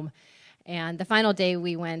them home. And the final day,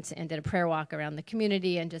 we went and did a prayer walk around the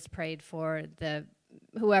community and just prayed for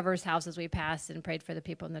whoever's houses we passed, and prayed for the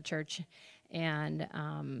people in the church, and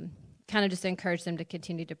kind of just encouraged them to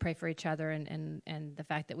continue to pray for each other, and the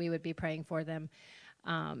fact that we would be praying for them.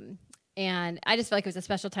 And I just felt like it was a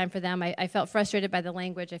special time for them. I felt frustrated by the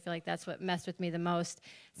language. I feel like that's what messed with me the most,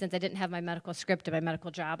 since I didn't have my medical script and my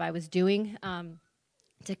medical job I was doing.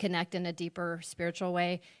 To connect in a deeper spiritual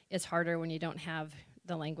way is harder when you don't have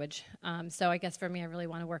the language. So I guess for me, I really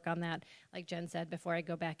want to work on that, like Jen said, before I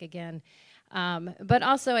go back again. But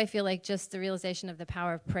also I feel like just the realization of the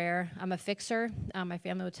power of prayer. I'm a fixer. My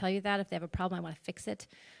family will tell you that. If they have a problem, I want to fix it.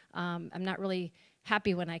 I'm not really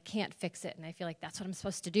happy when I can't fix it, and I feel like that's what I'm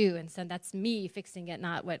supposed to do. And so that's me fixing it,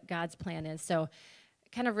 not what God's plan is. So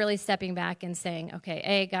kind of really stepping back and saying,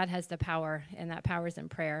 okay, God has the power, and that power is in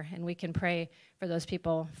prayer, and we can pray for those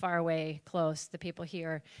people far away, close, the people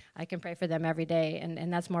here. I can pray for them every day,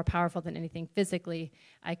 and that's more powerful than anything physically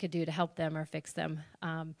I could do to help them or fix them.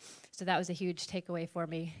 So that was a huge takeaway for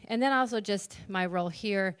me. And then also just my role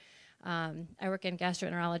here. I work in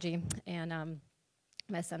gastroenterology, and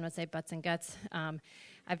my son would say butts and guts.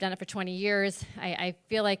 I've done it for 20 years. I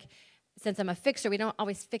feel like since I'm a fixer, we don't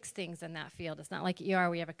always fix things in that field. It's not like ER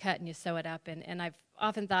where you have a cut and you sew it up. And I've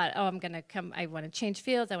often thought, I'm going to come, I want to change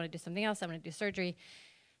fields, I want to do something else, I want to do surgery.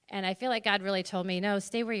 And I feel like God really told me, no,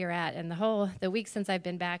 stay where you're at. And the week since I've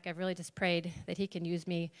been back, I've really just prayed that he can use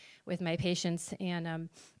me with my patients. And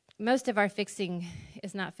most of our fixing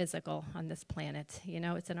is not physical on this planet.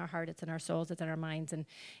 It's in our heart, it's in our souls, it's in our minds. And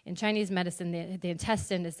in Chinese medicine, the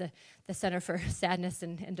intestine is the center for sadness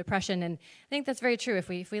and depression. And I think that's very true. If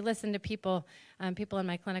we listen to people in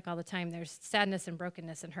my clinic all the time, there's sadness and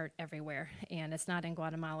brokenness and hurt everywhere. And it's not in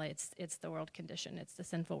Guatemala, it's the world condition. It's the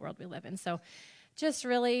sinful world we live in. So just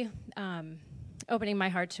really opening my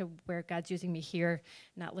heart to where God's using me here,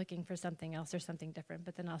 not looking for something else or something different,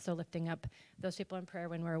 but then also lifting up those people in prayer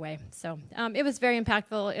when we're away. So it was very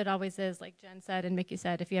impactful. It always is, like Jen said and Mickey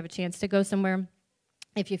said, if you have a chance to go somewhere,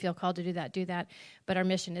 if you feel called to do that, do that. But our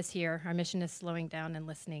mission is here. Our mission is slowing down and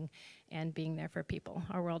listening and being there for people.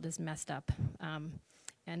 Our world is messed up,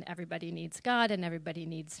 and everybody needs God, and everybody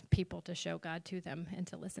needs people to show God to them and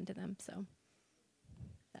to listen to them. So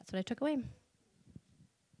that's what I took away.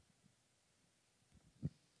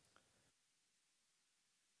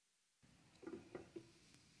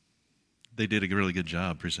 They did a really good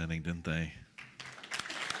job presenting, didn't they?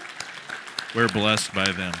 We're blessed by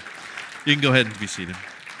them. You can go ahead and be seated.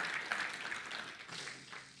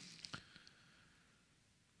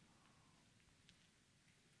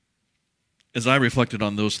 As I reflected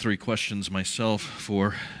on those three questions myself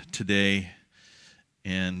for today,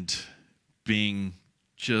 and being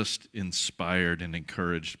just inspired and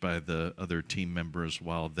encouraged by the other team members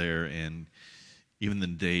while there, and even the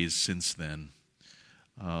days since then,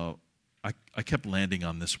 I kept landing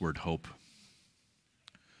on this word, hope.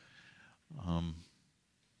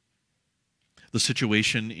 The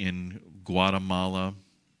situation in Guatemala,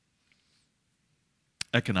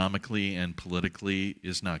 economically and politically,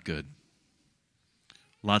 is not good.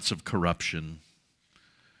 Lots of corruption.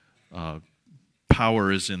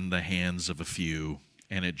 Power is in the hands of a few,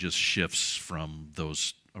 and it just shifts from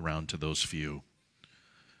those around to those few.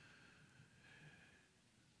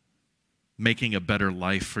 Making a better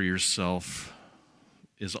life for yourself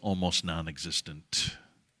is almost non-existent.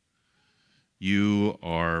 You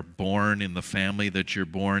are born in the family that you're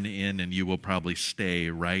born in, and you will probably stay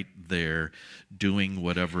right there doing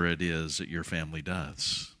whatever it is that your family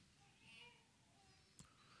does.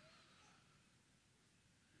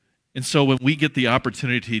 And so when we get the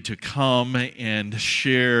opportunity to come and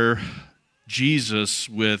share Jesus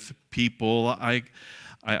with people, I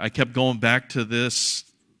kept going back to this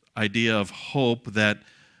idea of hope, that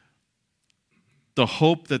the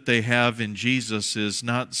hope that they have in Jesus is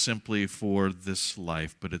not simply for this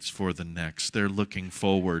life, but it's for the next. They're looking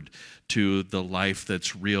forward to the life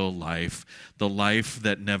that's real life, the life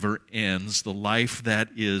that never ends, the life that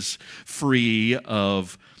is free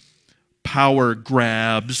of power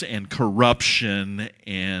grabs and corruption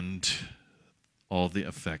and all the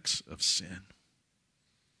effects of sin.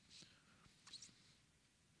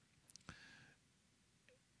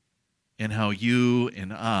 And how you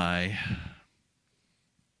and I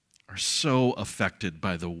are so affected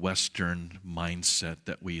by the Western mindset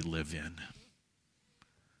that we live in.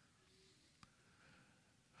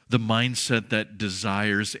 The mindset that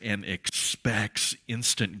desires and expects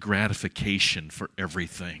instant gratification for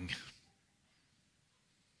everything.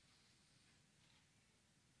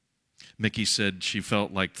 Mickey said she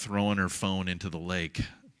felt like throwing her phone into the lake.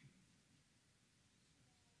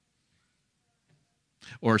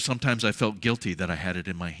 Or sometimes I felt guilty that I had it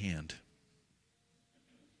in my hand.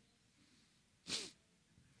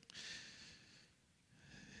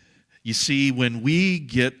 You see, when we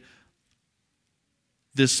get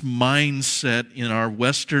this mindset in our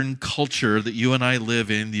Western culture that you and I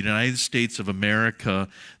live in, the United States of America,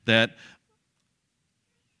 that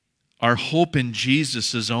our hope in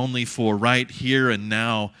Jesus is only for right here and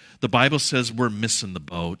now, the Bible says we're missing the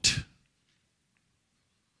boat.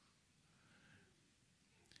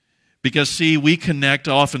 Because, see, we connect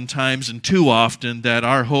oftentimes and too often that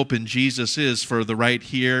our hope in Jesus is for the right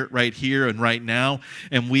here, and right now.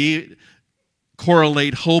 And we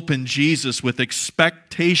correlate hope in Jesus with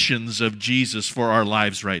expectations of Jesus for our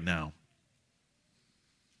lives right now.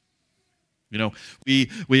 You know, we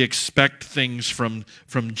expect things from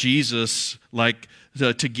Jesus, like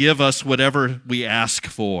to give us whatever we ask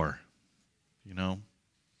for, you know.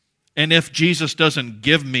 And if Jesus doesn't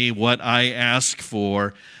give me what I ask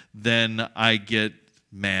for, then I get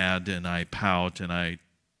mad and I pout and I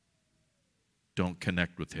don't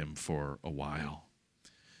connect with him for a while.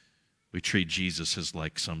 We treat Jesus as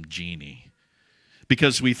like some genie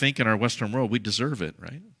because we think in our Western world we deserve it,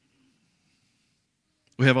 right?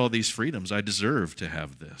 We have all these freedoms. I deserve to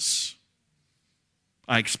have this.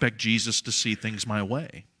 I expect Jesus to see things my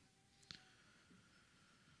way.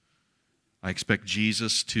 I expect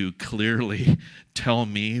Jesus to clearly tell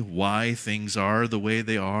me why things are the way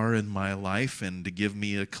they are in my life and to give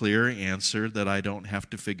me a clear answer that I don't have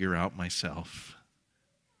to figure out myself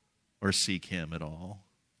or seek him at all.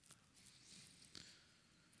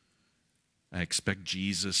 I expect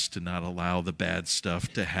Jesus to not allow the bad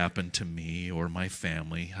stuff to happen to me or my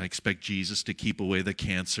family. I expect Jesus to keep away the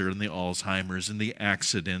cancer and the Alzheimer's and the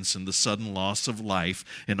accidents and the sudden loss of life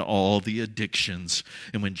and all the addictions.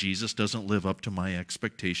 And when Jesus doesn't live up to my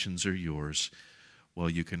expectations or yours, well,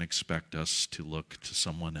 you can expect us to look to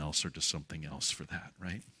someone else or to something else for that,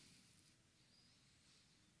 right?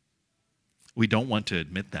 We don't want to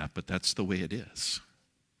admit that, but that's the way it is.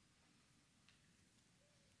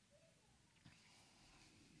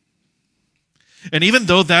 And even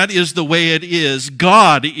though that is the way it is,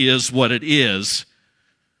 God is what it is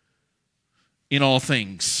in all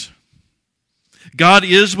things. God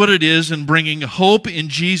is what it is in bringing hope in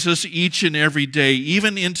Jesus each and every day,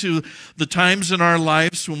 even into the times in our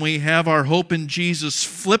lives when we have our hope in Jesus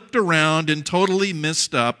flipped around and totally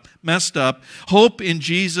messed up. Hope in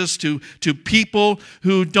Jesus to people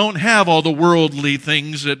who don't have all the worldly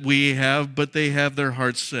things that we have, but they have their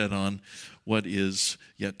hearts set on what is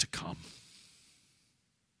yet to come.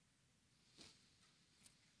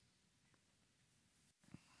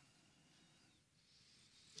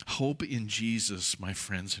 Hope in Jesus, my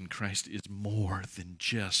friends in Christ, is more than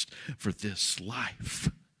just for this life.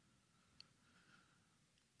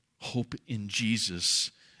 Hope in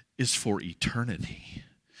Jesus is for eternity.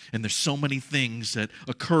 And there's so many things that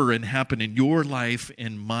occur and happen in your life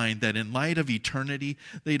and mine that in light of eternity,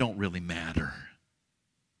 they don't really matter.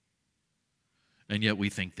 And yet we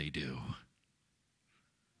think they do.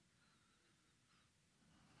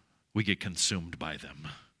 We get consumed by them,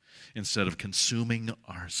 instead of consuming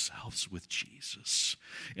ourselves with Jesus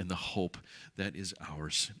in the hope that is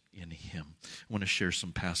ours in him. I want to share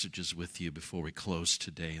some passages with you before we close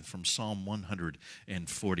today from Psalm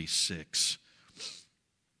 146.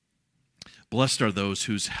 Blessed are those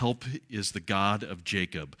whose help is the God of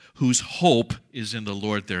Jacob, whose hope is in the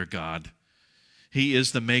Lord their God. He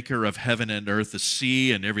is the maker of heaven and earth, the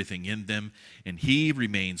sea and everything in them, and he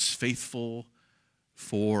remains faithful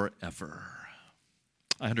forever.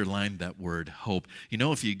 I underlined that word, hope. You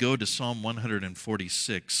know, if you go to Psalm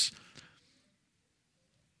 146,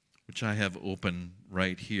 which I have open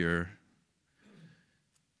right here,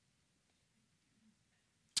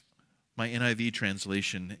 my NIV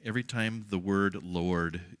translation, every time the word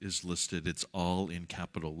Lord is listed, it's all in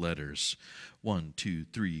capital letters. 1, 2,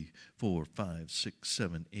 3, 4, 5, 6,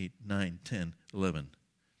 7, 8, 9, 10, 11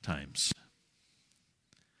 times.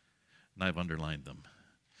 And I've underlined them.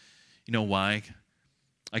 You know why?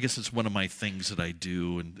 I guess it's one of my things that I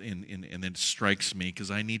do, and it strikes me because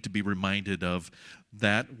I need to be reminded of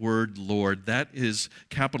that word Lord. That is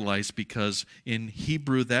capitalized because in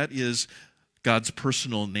Hebrew that is God's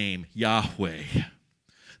personal name, Yahweh,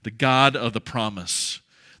 the God of the promise,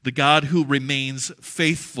 the God who remains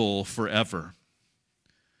faithful forever,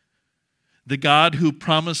 the God who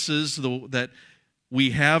promises that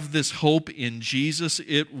we have this hope in Jesus.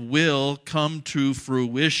 It will come to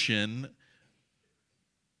fruition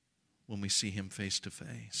when we see him face to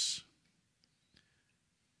face.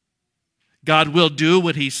 God will do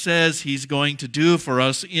what he says he's going to do for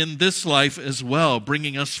us in this life as well,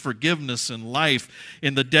 bringing us forgiveness and life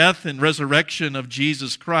in the death and resurrection of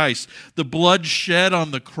Jesus Christ. The blood shed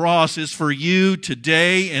on the cross is for you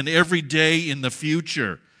today and every day in the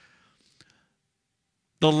future.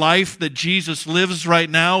 The life that Jesus lives right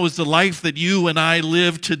now is the life that you and I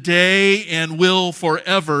live today and will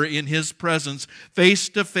forever in his presence, face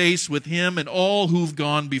to face with him and all who've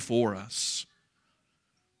gone before us.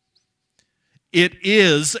 It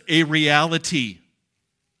is a reality.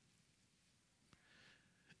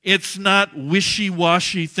 It's not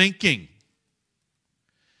wishy-washy thinking.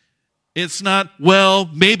 It's not, well,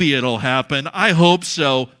 maybe it'll happen. I hope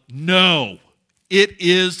so. No, it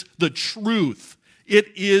is the truth.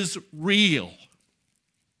 It is real.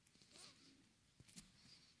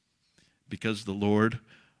 Because the Lord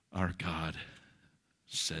our God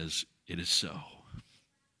says it is so.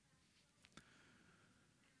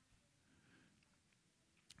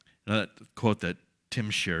 Now, that quote that Tim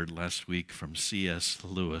shared last week from C.S.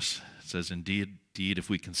 Lewis says, Indeed, if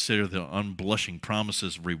we consider the unblushing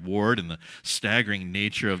promises of reward and the staggering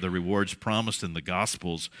nature of the rewards promised in the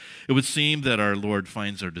Gospels, it would seem that our Lord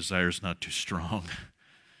finds our desires not too strong,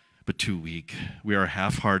 but too weak. We are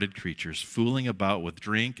half-hearted creatures, fooling about with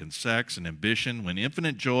drink and sex and ambition when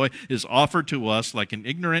infinite joy is offered to us like an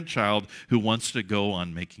ignorant child who wants to go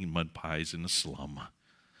on making mud pies in a slum.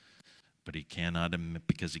 but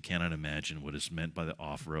because he cannot imagine what is meant by the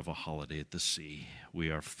offer of a holiday at the sea.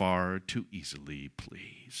 We are far too easily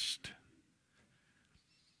pleased.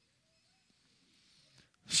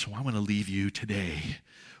 So I want to leave you today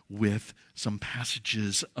with some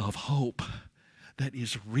passages of hope that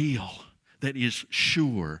is real, that is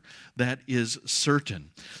sure, that is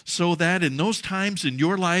certain. So that in those times in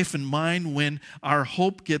your life and mine when our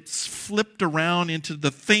hope gets flipped around into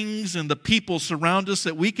the things and the people surround us,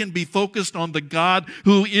 that we can be focused on the God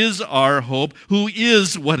who is our hope, who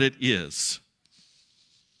is what it is.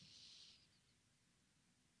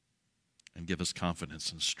 And give us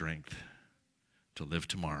confidence and strength to live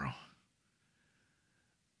tomorrow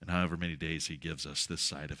and however many days he gives us this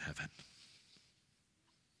side of heaven.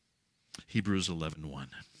 Hebrews 11:1.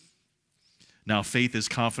 Now faith is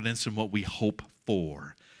confidence in what we hope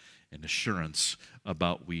for and assurance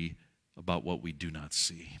about what we do not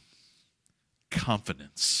see.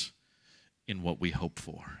 Confidence in what we hope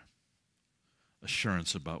for.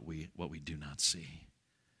 Assurance about what we do not see.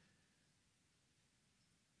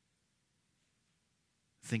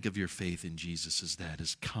 Think of your faith in Jesus as that,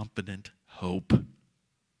 as confident hope.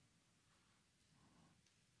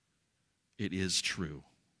 It is true.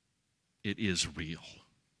 It is real.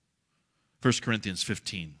 1 Corinthians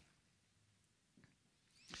 15.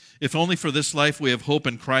 If only for this life we have hope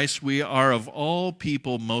in Christ, we are of all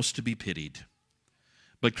people most to be pitied.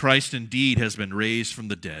 But Christ indeed has been raised from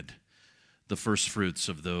the dead, the first fruits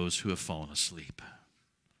of those who have fallen asleep.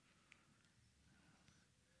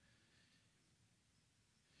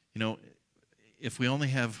 You know, if we only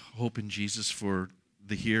have hope in Jesus for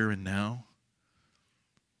the here and now,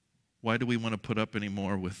 why do we want to put up any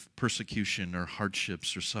more with persecution or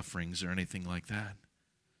hardships or sufferings or anything like that?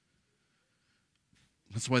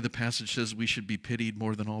 That's why the passage says we should be pitied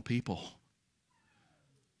more than all people.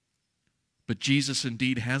 But Jesus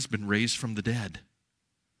indeed has been raised from the dead.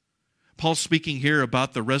 Paul's speaking here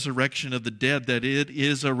about the resurrection of the dead, that it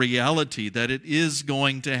is a reality, that it is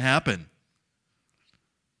going to happen.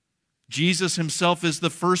 Jesus himself is the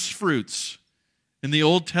first fruits. In the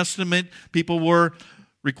Old Testament, people were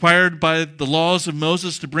required by the laws of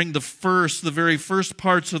Moses to bring the very first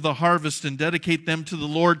parts of the harvest and dedicate them to the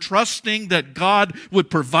Lord, trusting that God would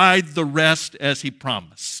provide the rest as he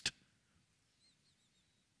promised.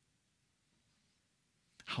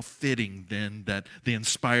 How fitting then that the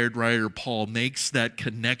inspired writer Paul makes that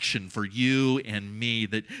connection for you and me,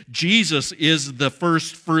 that Jesus is the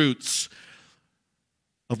first fruits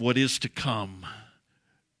of what is to come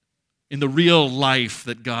in the real life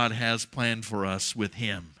that God has planned for us with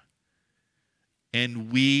him.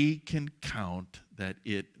 And we can count that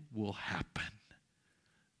it will happen,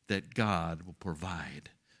 that God will provide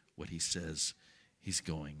what he says he's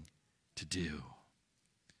going to do.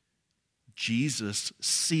 Jesus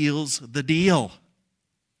seals the deal.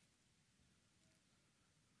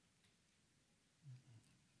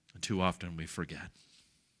 And too often we forget.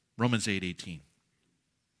 Romans 8:18.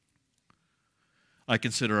 I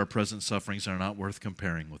consider our present sufferings are not worth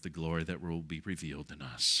comparing with the glory that will be revealed in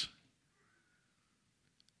us.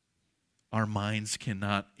 Our minds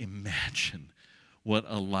cannot imagine what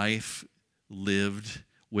a life lived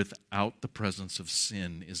without the presence of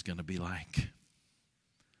sin is going to be like.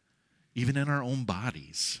 Even in our own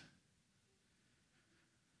bodies.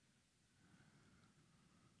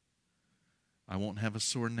 I won't have a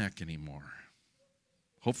sore neck anymore.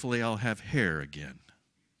 Hopefully I'll have hair again.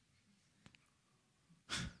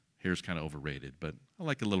 Hair's kind of overrated, but I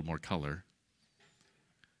like a little more color.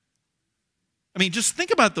 I mean, just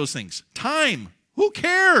think about those things. Time. Who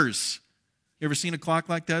cares? You ever seen a clock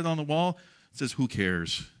like that on the wall? It says, who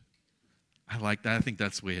cares? I like that. I think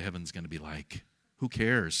that's the way heaven's going to be like. Who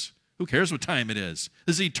cares? Who cares what time it is?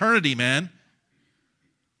 This is eternity, man.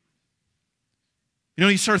 You know,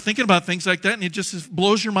 you start thinking about things like that, and it just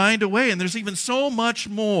blows your mind away, and there's even so much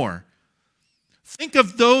more. Think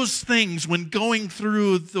of those things when going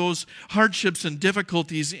through those hardships and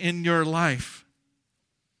difficulties in your life.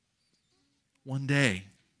 One day,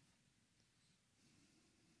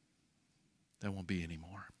 that won't be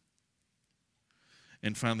anymore.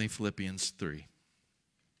 And finally, Philippians 3.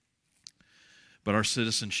 But our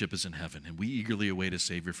citizenship is in heaven, and we eagerly await a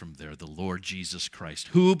Savior from there, the Lord Jesus Christ,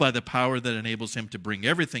 who, by the power that enables him to bring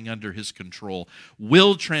everything under his control,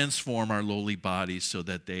 will transform our lowly bodies so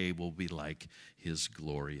that they will be like his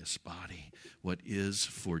glorious body. What is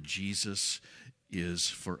for Jesus is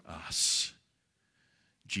for us.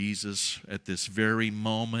 Jesus, at this very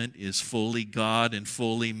moment, is fully God and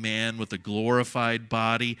fully man with a glorified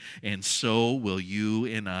body, and so will you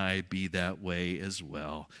and I be that way as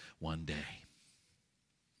well one day.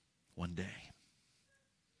 One day.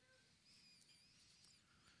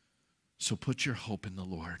 So put your hope in the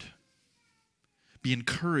Lord. Be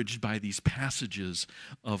encouraged by these passages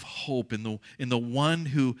of hope in the one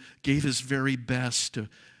who gave his very best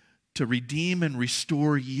to redeem and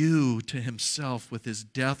restore you to himself with his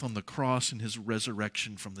death on the cross and his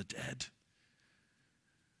resurrection from the dead.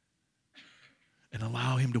 And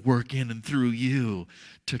allow him to work in and through you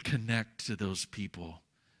to connect to those people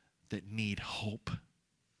that need hope.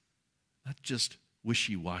 Not just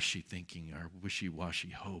wishy-washy thinking or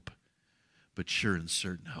wishy-washy hope, but sure and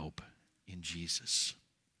certain hope in Jesus.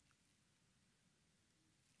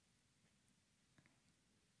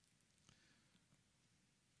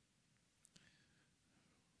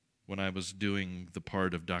 When I was doing the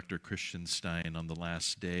part of Dr. Christian Stein on the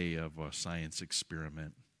last day of a science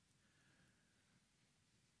experiment,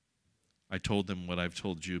 I told them what I've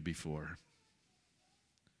told you before.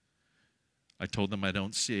 I told them I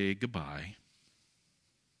don't say goodbye.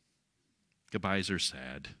 Goodbyes are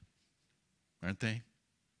sad, aren't they?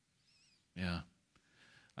 Yeah.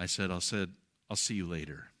 I said, I'll see you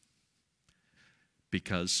later.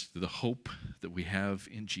 Because the hope that we have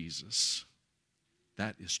in Jesus,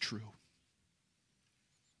 that is true.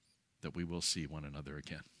 That we will see one another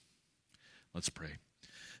again. Let's pray.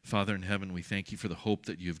 Father in heaven, we thank you for the hope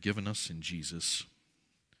that you've given us in Jesus.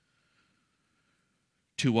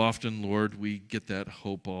 Too often, Lord, we get that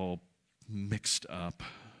hope all mixed up.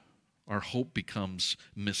 Our hope becomes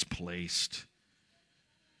misplaced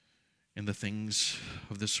in the things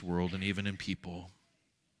of this world and even in people.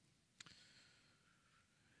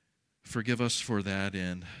 Forgive us for that,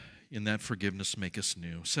 and in that forgiveness, make us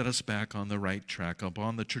new. Set us back on the right track,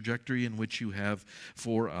 upon the trajectory in which you have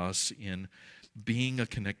for us in being a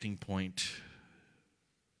connecting point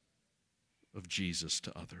of Jesus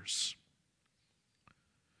to others.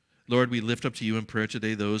 Lord, we lift up to you in prayer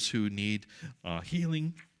today those who need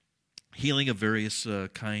healing of various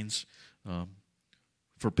kinds.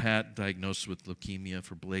 For Pat, diagnosed with leukemia.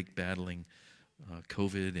 For Blake, battling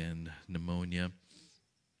COVID and pneumonia.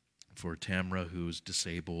 For Tamra, who's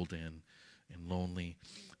disabled and lonely.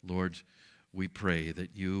 Lord, we pray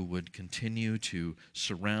that you would continue to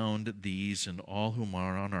surround these and all whom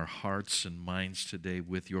are on our hearts and minds today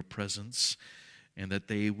with your presence, and that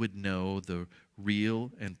they would know the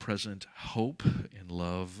real and present hope and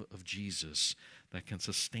love of Jesus that can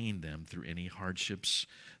sustain them through any hardships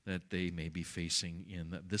that they may be facing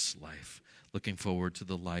in this life, looking forward to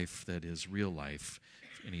the life that is real life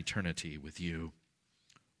in eternity with you.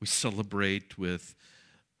 We celebrate with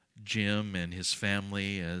Jim and his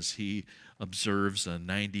family as he observes a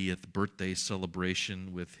 90th birthday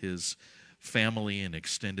celebration with his family and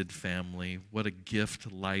extended family. What a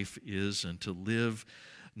gift life is, and to live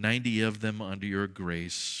 90 of them under your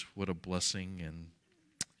grace, what a blessing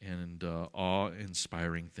and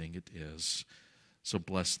awe-inspiring thing it is. So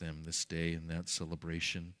bless them this day in that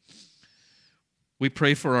celebration. We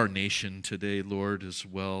pray for our nation today, Lord, as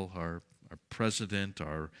well, our president,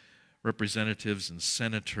 our representatives and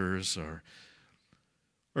senators,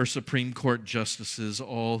 our Supreme Court justices,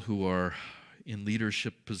 all who are in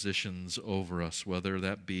leadership positions over us, whether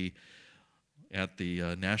that be at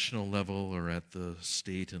the national level or at the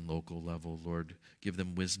state and local level. Lord, give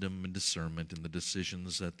them wisdom and discernment in the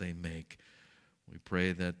decisions that they make. We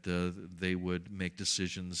pray that they would make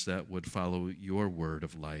decisions that would follow your word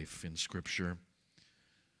of life in Scripture.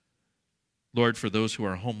 Lord, for those who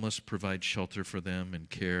are homeless, provide shelter for them and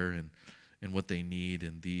care and what they need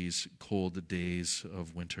in these cold days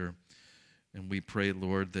of winter. And we pray,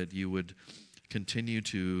 Lord, that you would continue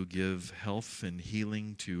to give health and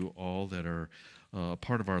healing to all that are a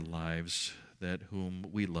part of our lives, that whom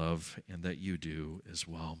we love and that you do as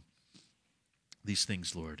well. These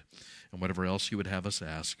things, Lord, and whatever else you would have us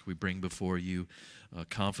ask, we bring before you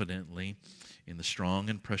confidently in the strong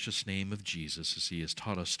and precious name of Jesus, as he has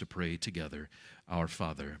taught us to pray together. Our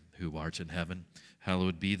Father, who art in heaven,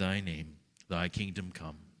 hallowed be thy name. Thy kingdom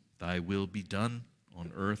come, thy will be done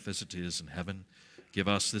on earth as it is in heaven. Give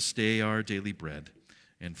us this day our daily bread,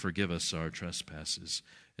 and forgive us our trespasses,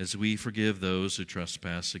 as we forgive those who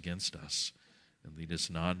trespass against us. And lead us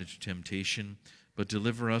not into temptation, but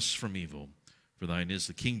deliver us from evil. For thine is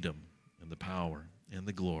the kingdom, and the power, and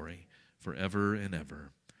the glory, forever and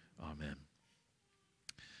ever. Amen.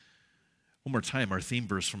 One more time, our theme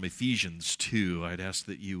verse from Ephesians 2. I'd ask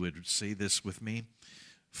that you would say this with me.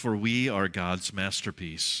 For we are God's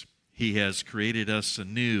masterpiece. He has created us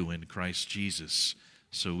anew in Christ Jesus,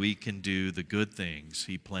 so we can do the good things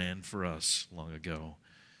he planned for us long ago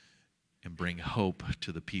and bring hope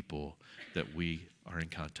to the people that we are in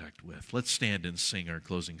contact with. Let's stand and sing our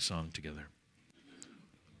closing song together.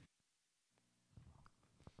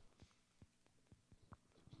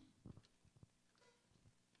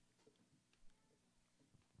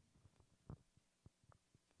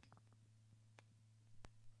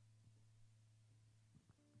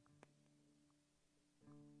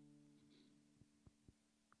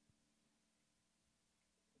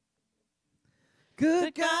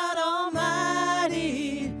 Good God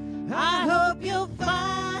Almighty, I hope you'll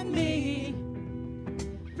find me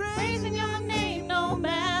praising your name no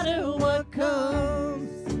matter what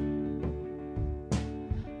comes.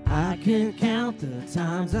 I can't count the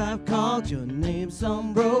times I've called your name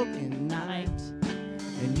some broken night,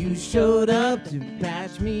 and you showed up to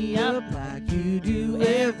patch me up like you do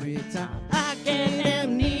every time. I get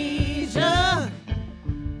amnesia,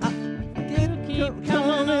 I keep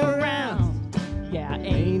coming around. Yeah,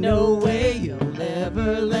 ain't no way you'll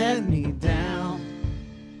ever let me down.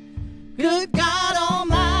 Good God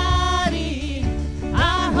Almighty,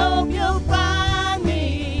 I hope you'll find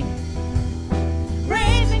me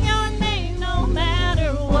praising your name no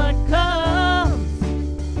matter what comes.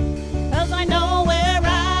 'Cause I know where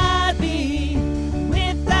I'd be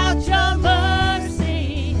without your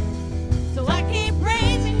mercy. So I keep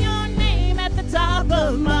praising your name at the top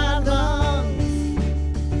of my lungs.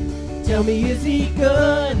 Tell me, is he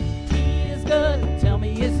good? He is good. Tell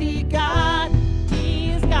me, is he God? He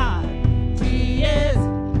is God. He is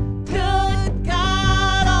good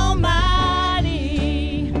God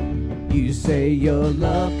Almighty. You say your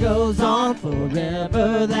love goes on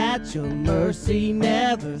forever, that your mercy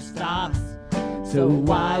never stops. So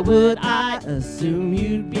why would I assume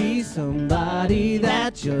you'd be somebody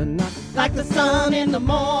that you're not? Like the sun in the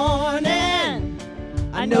morning,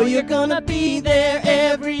 I know you're gonna be there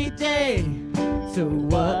every day. So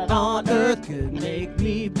what on earth could make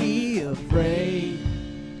me be afraid?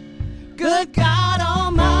 Good God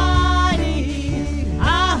Almighty,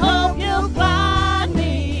 I hope you'll find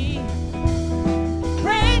me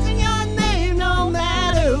praising your name no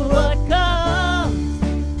matter what comes.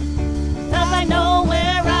 'Cause I know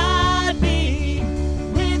where I'd be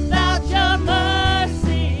without your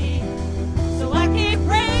mercy. So I keep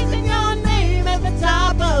praising your name at the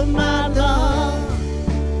top of my lungs.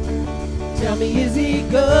 Tell me, is he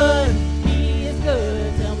good? He is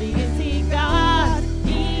good. Tell me, is he God?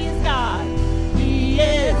 He is God. He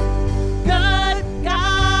is good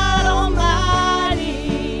God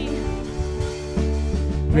Almighty.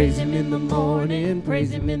 Praise him in the morning,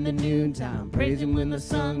 praise him in the noontime, praise him when the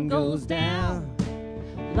sun goes down.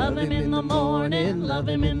 Love him in the morning, love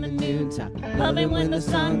him in the noontime, love him when the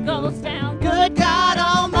sun goes down. Good God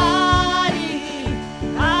Almighty,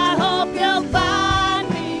 I hope you'll find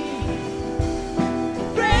me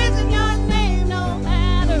praising your name no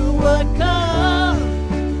matter what comes.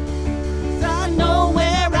 'Cause I know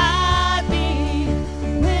where I'd be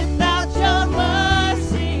without your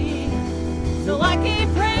mercy. So I keep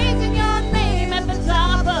praising your name at the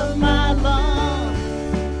top of my lungs.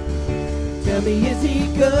 Tell me, is he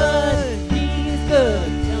good? He's good.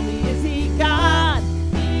 Tell me, is he God?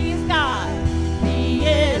 He's God. He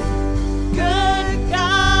is good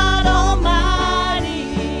God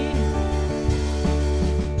Almighty.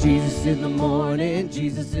 Jesus in the morning,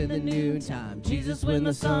 Jesus in the noontime, Jesus when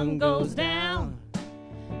the sun goes down.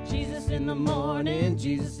 Jesus in the morning,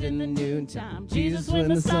 Jesus in the noontime, Jesus when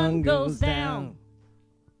the sun goes down.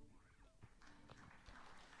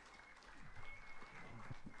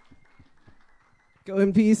 Go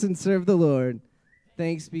in peace and serve the Lord.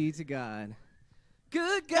 Thanks be to God.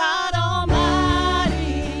 Good God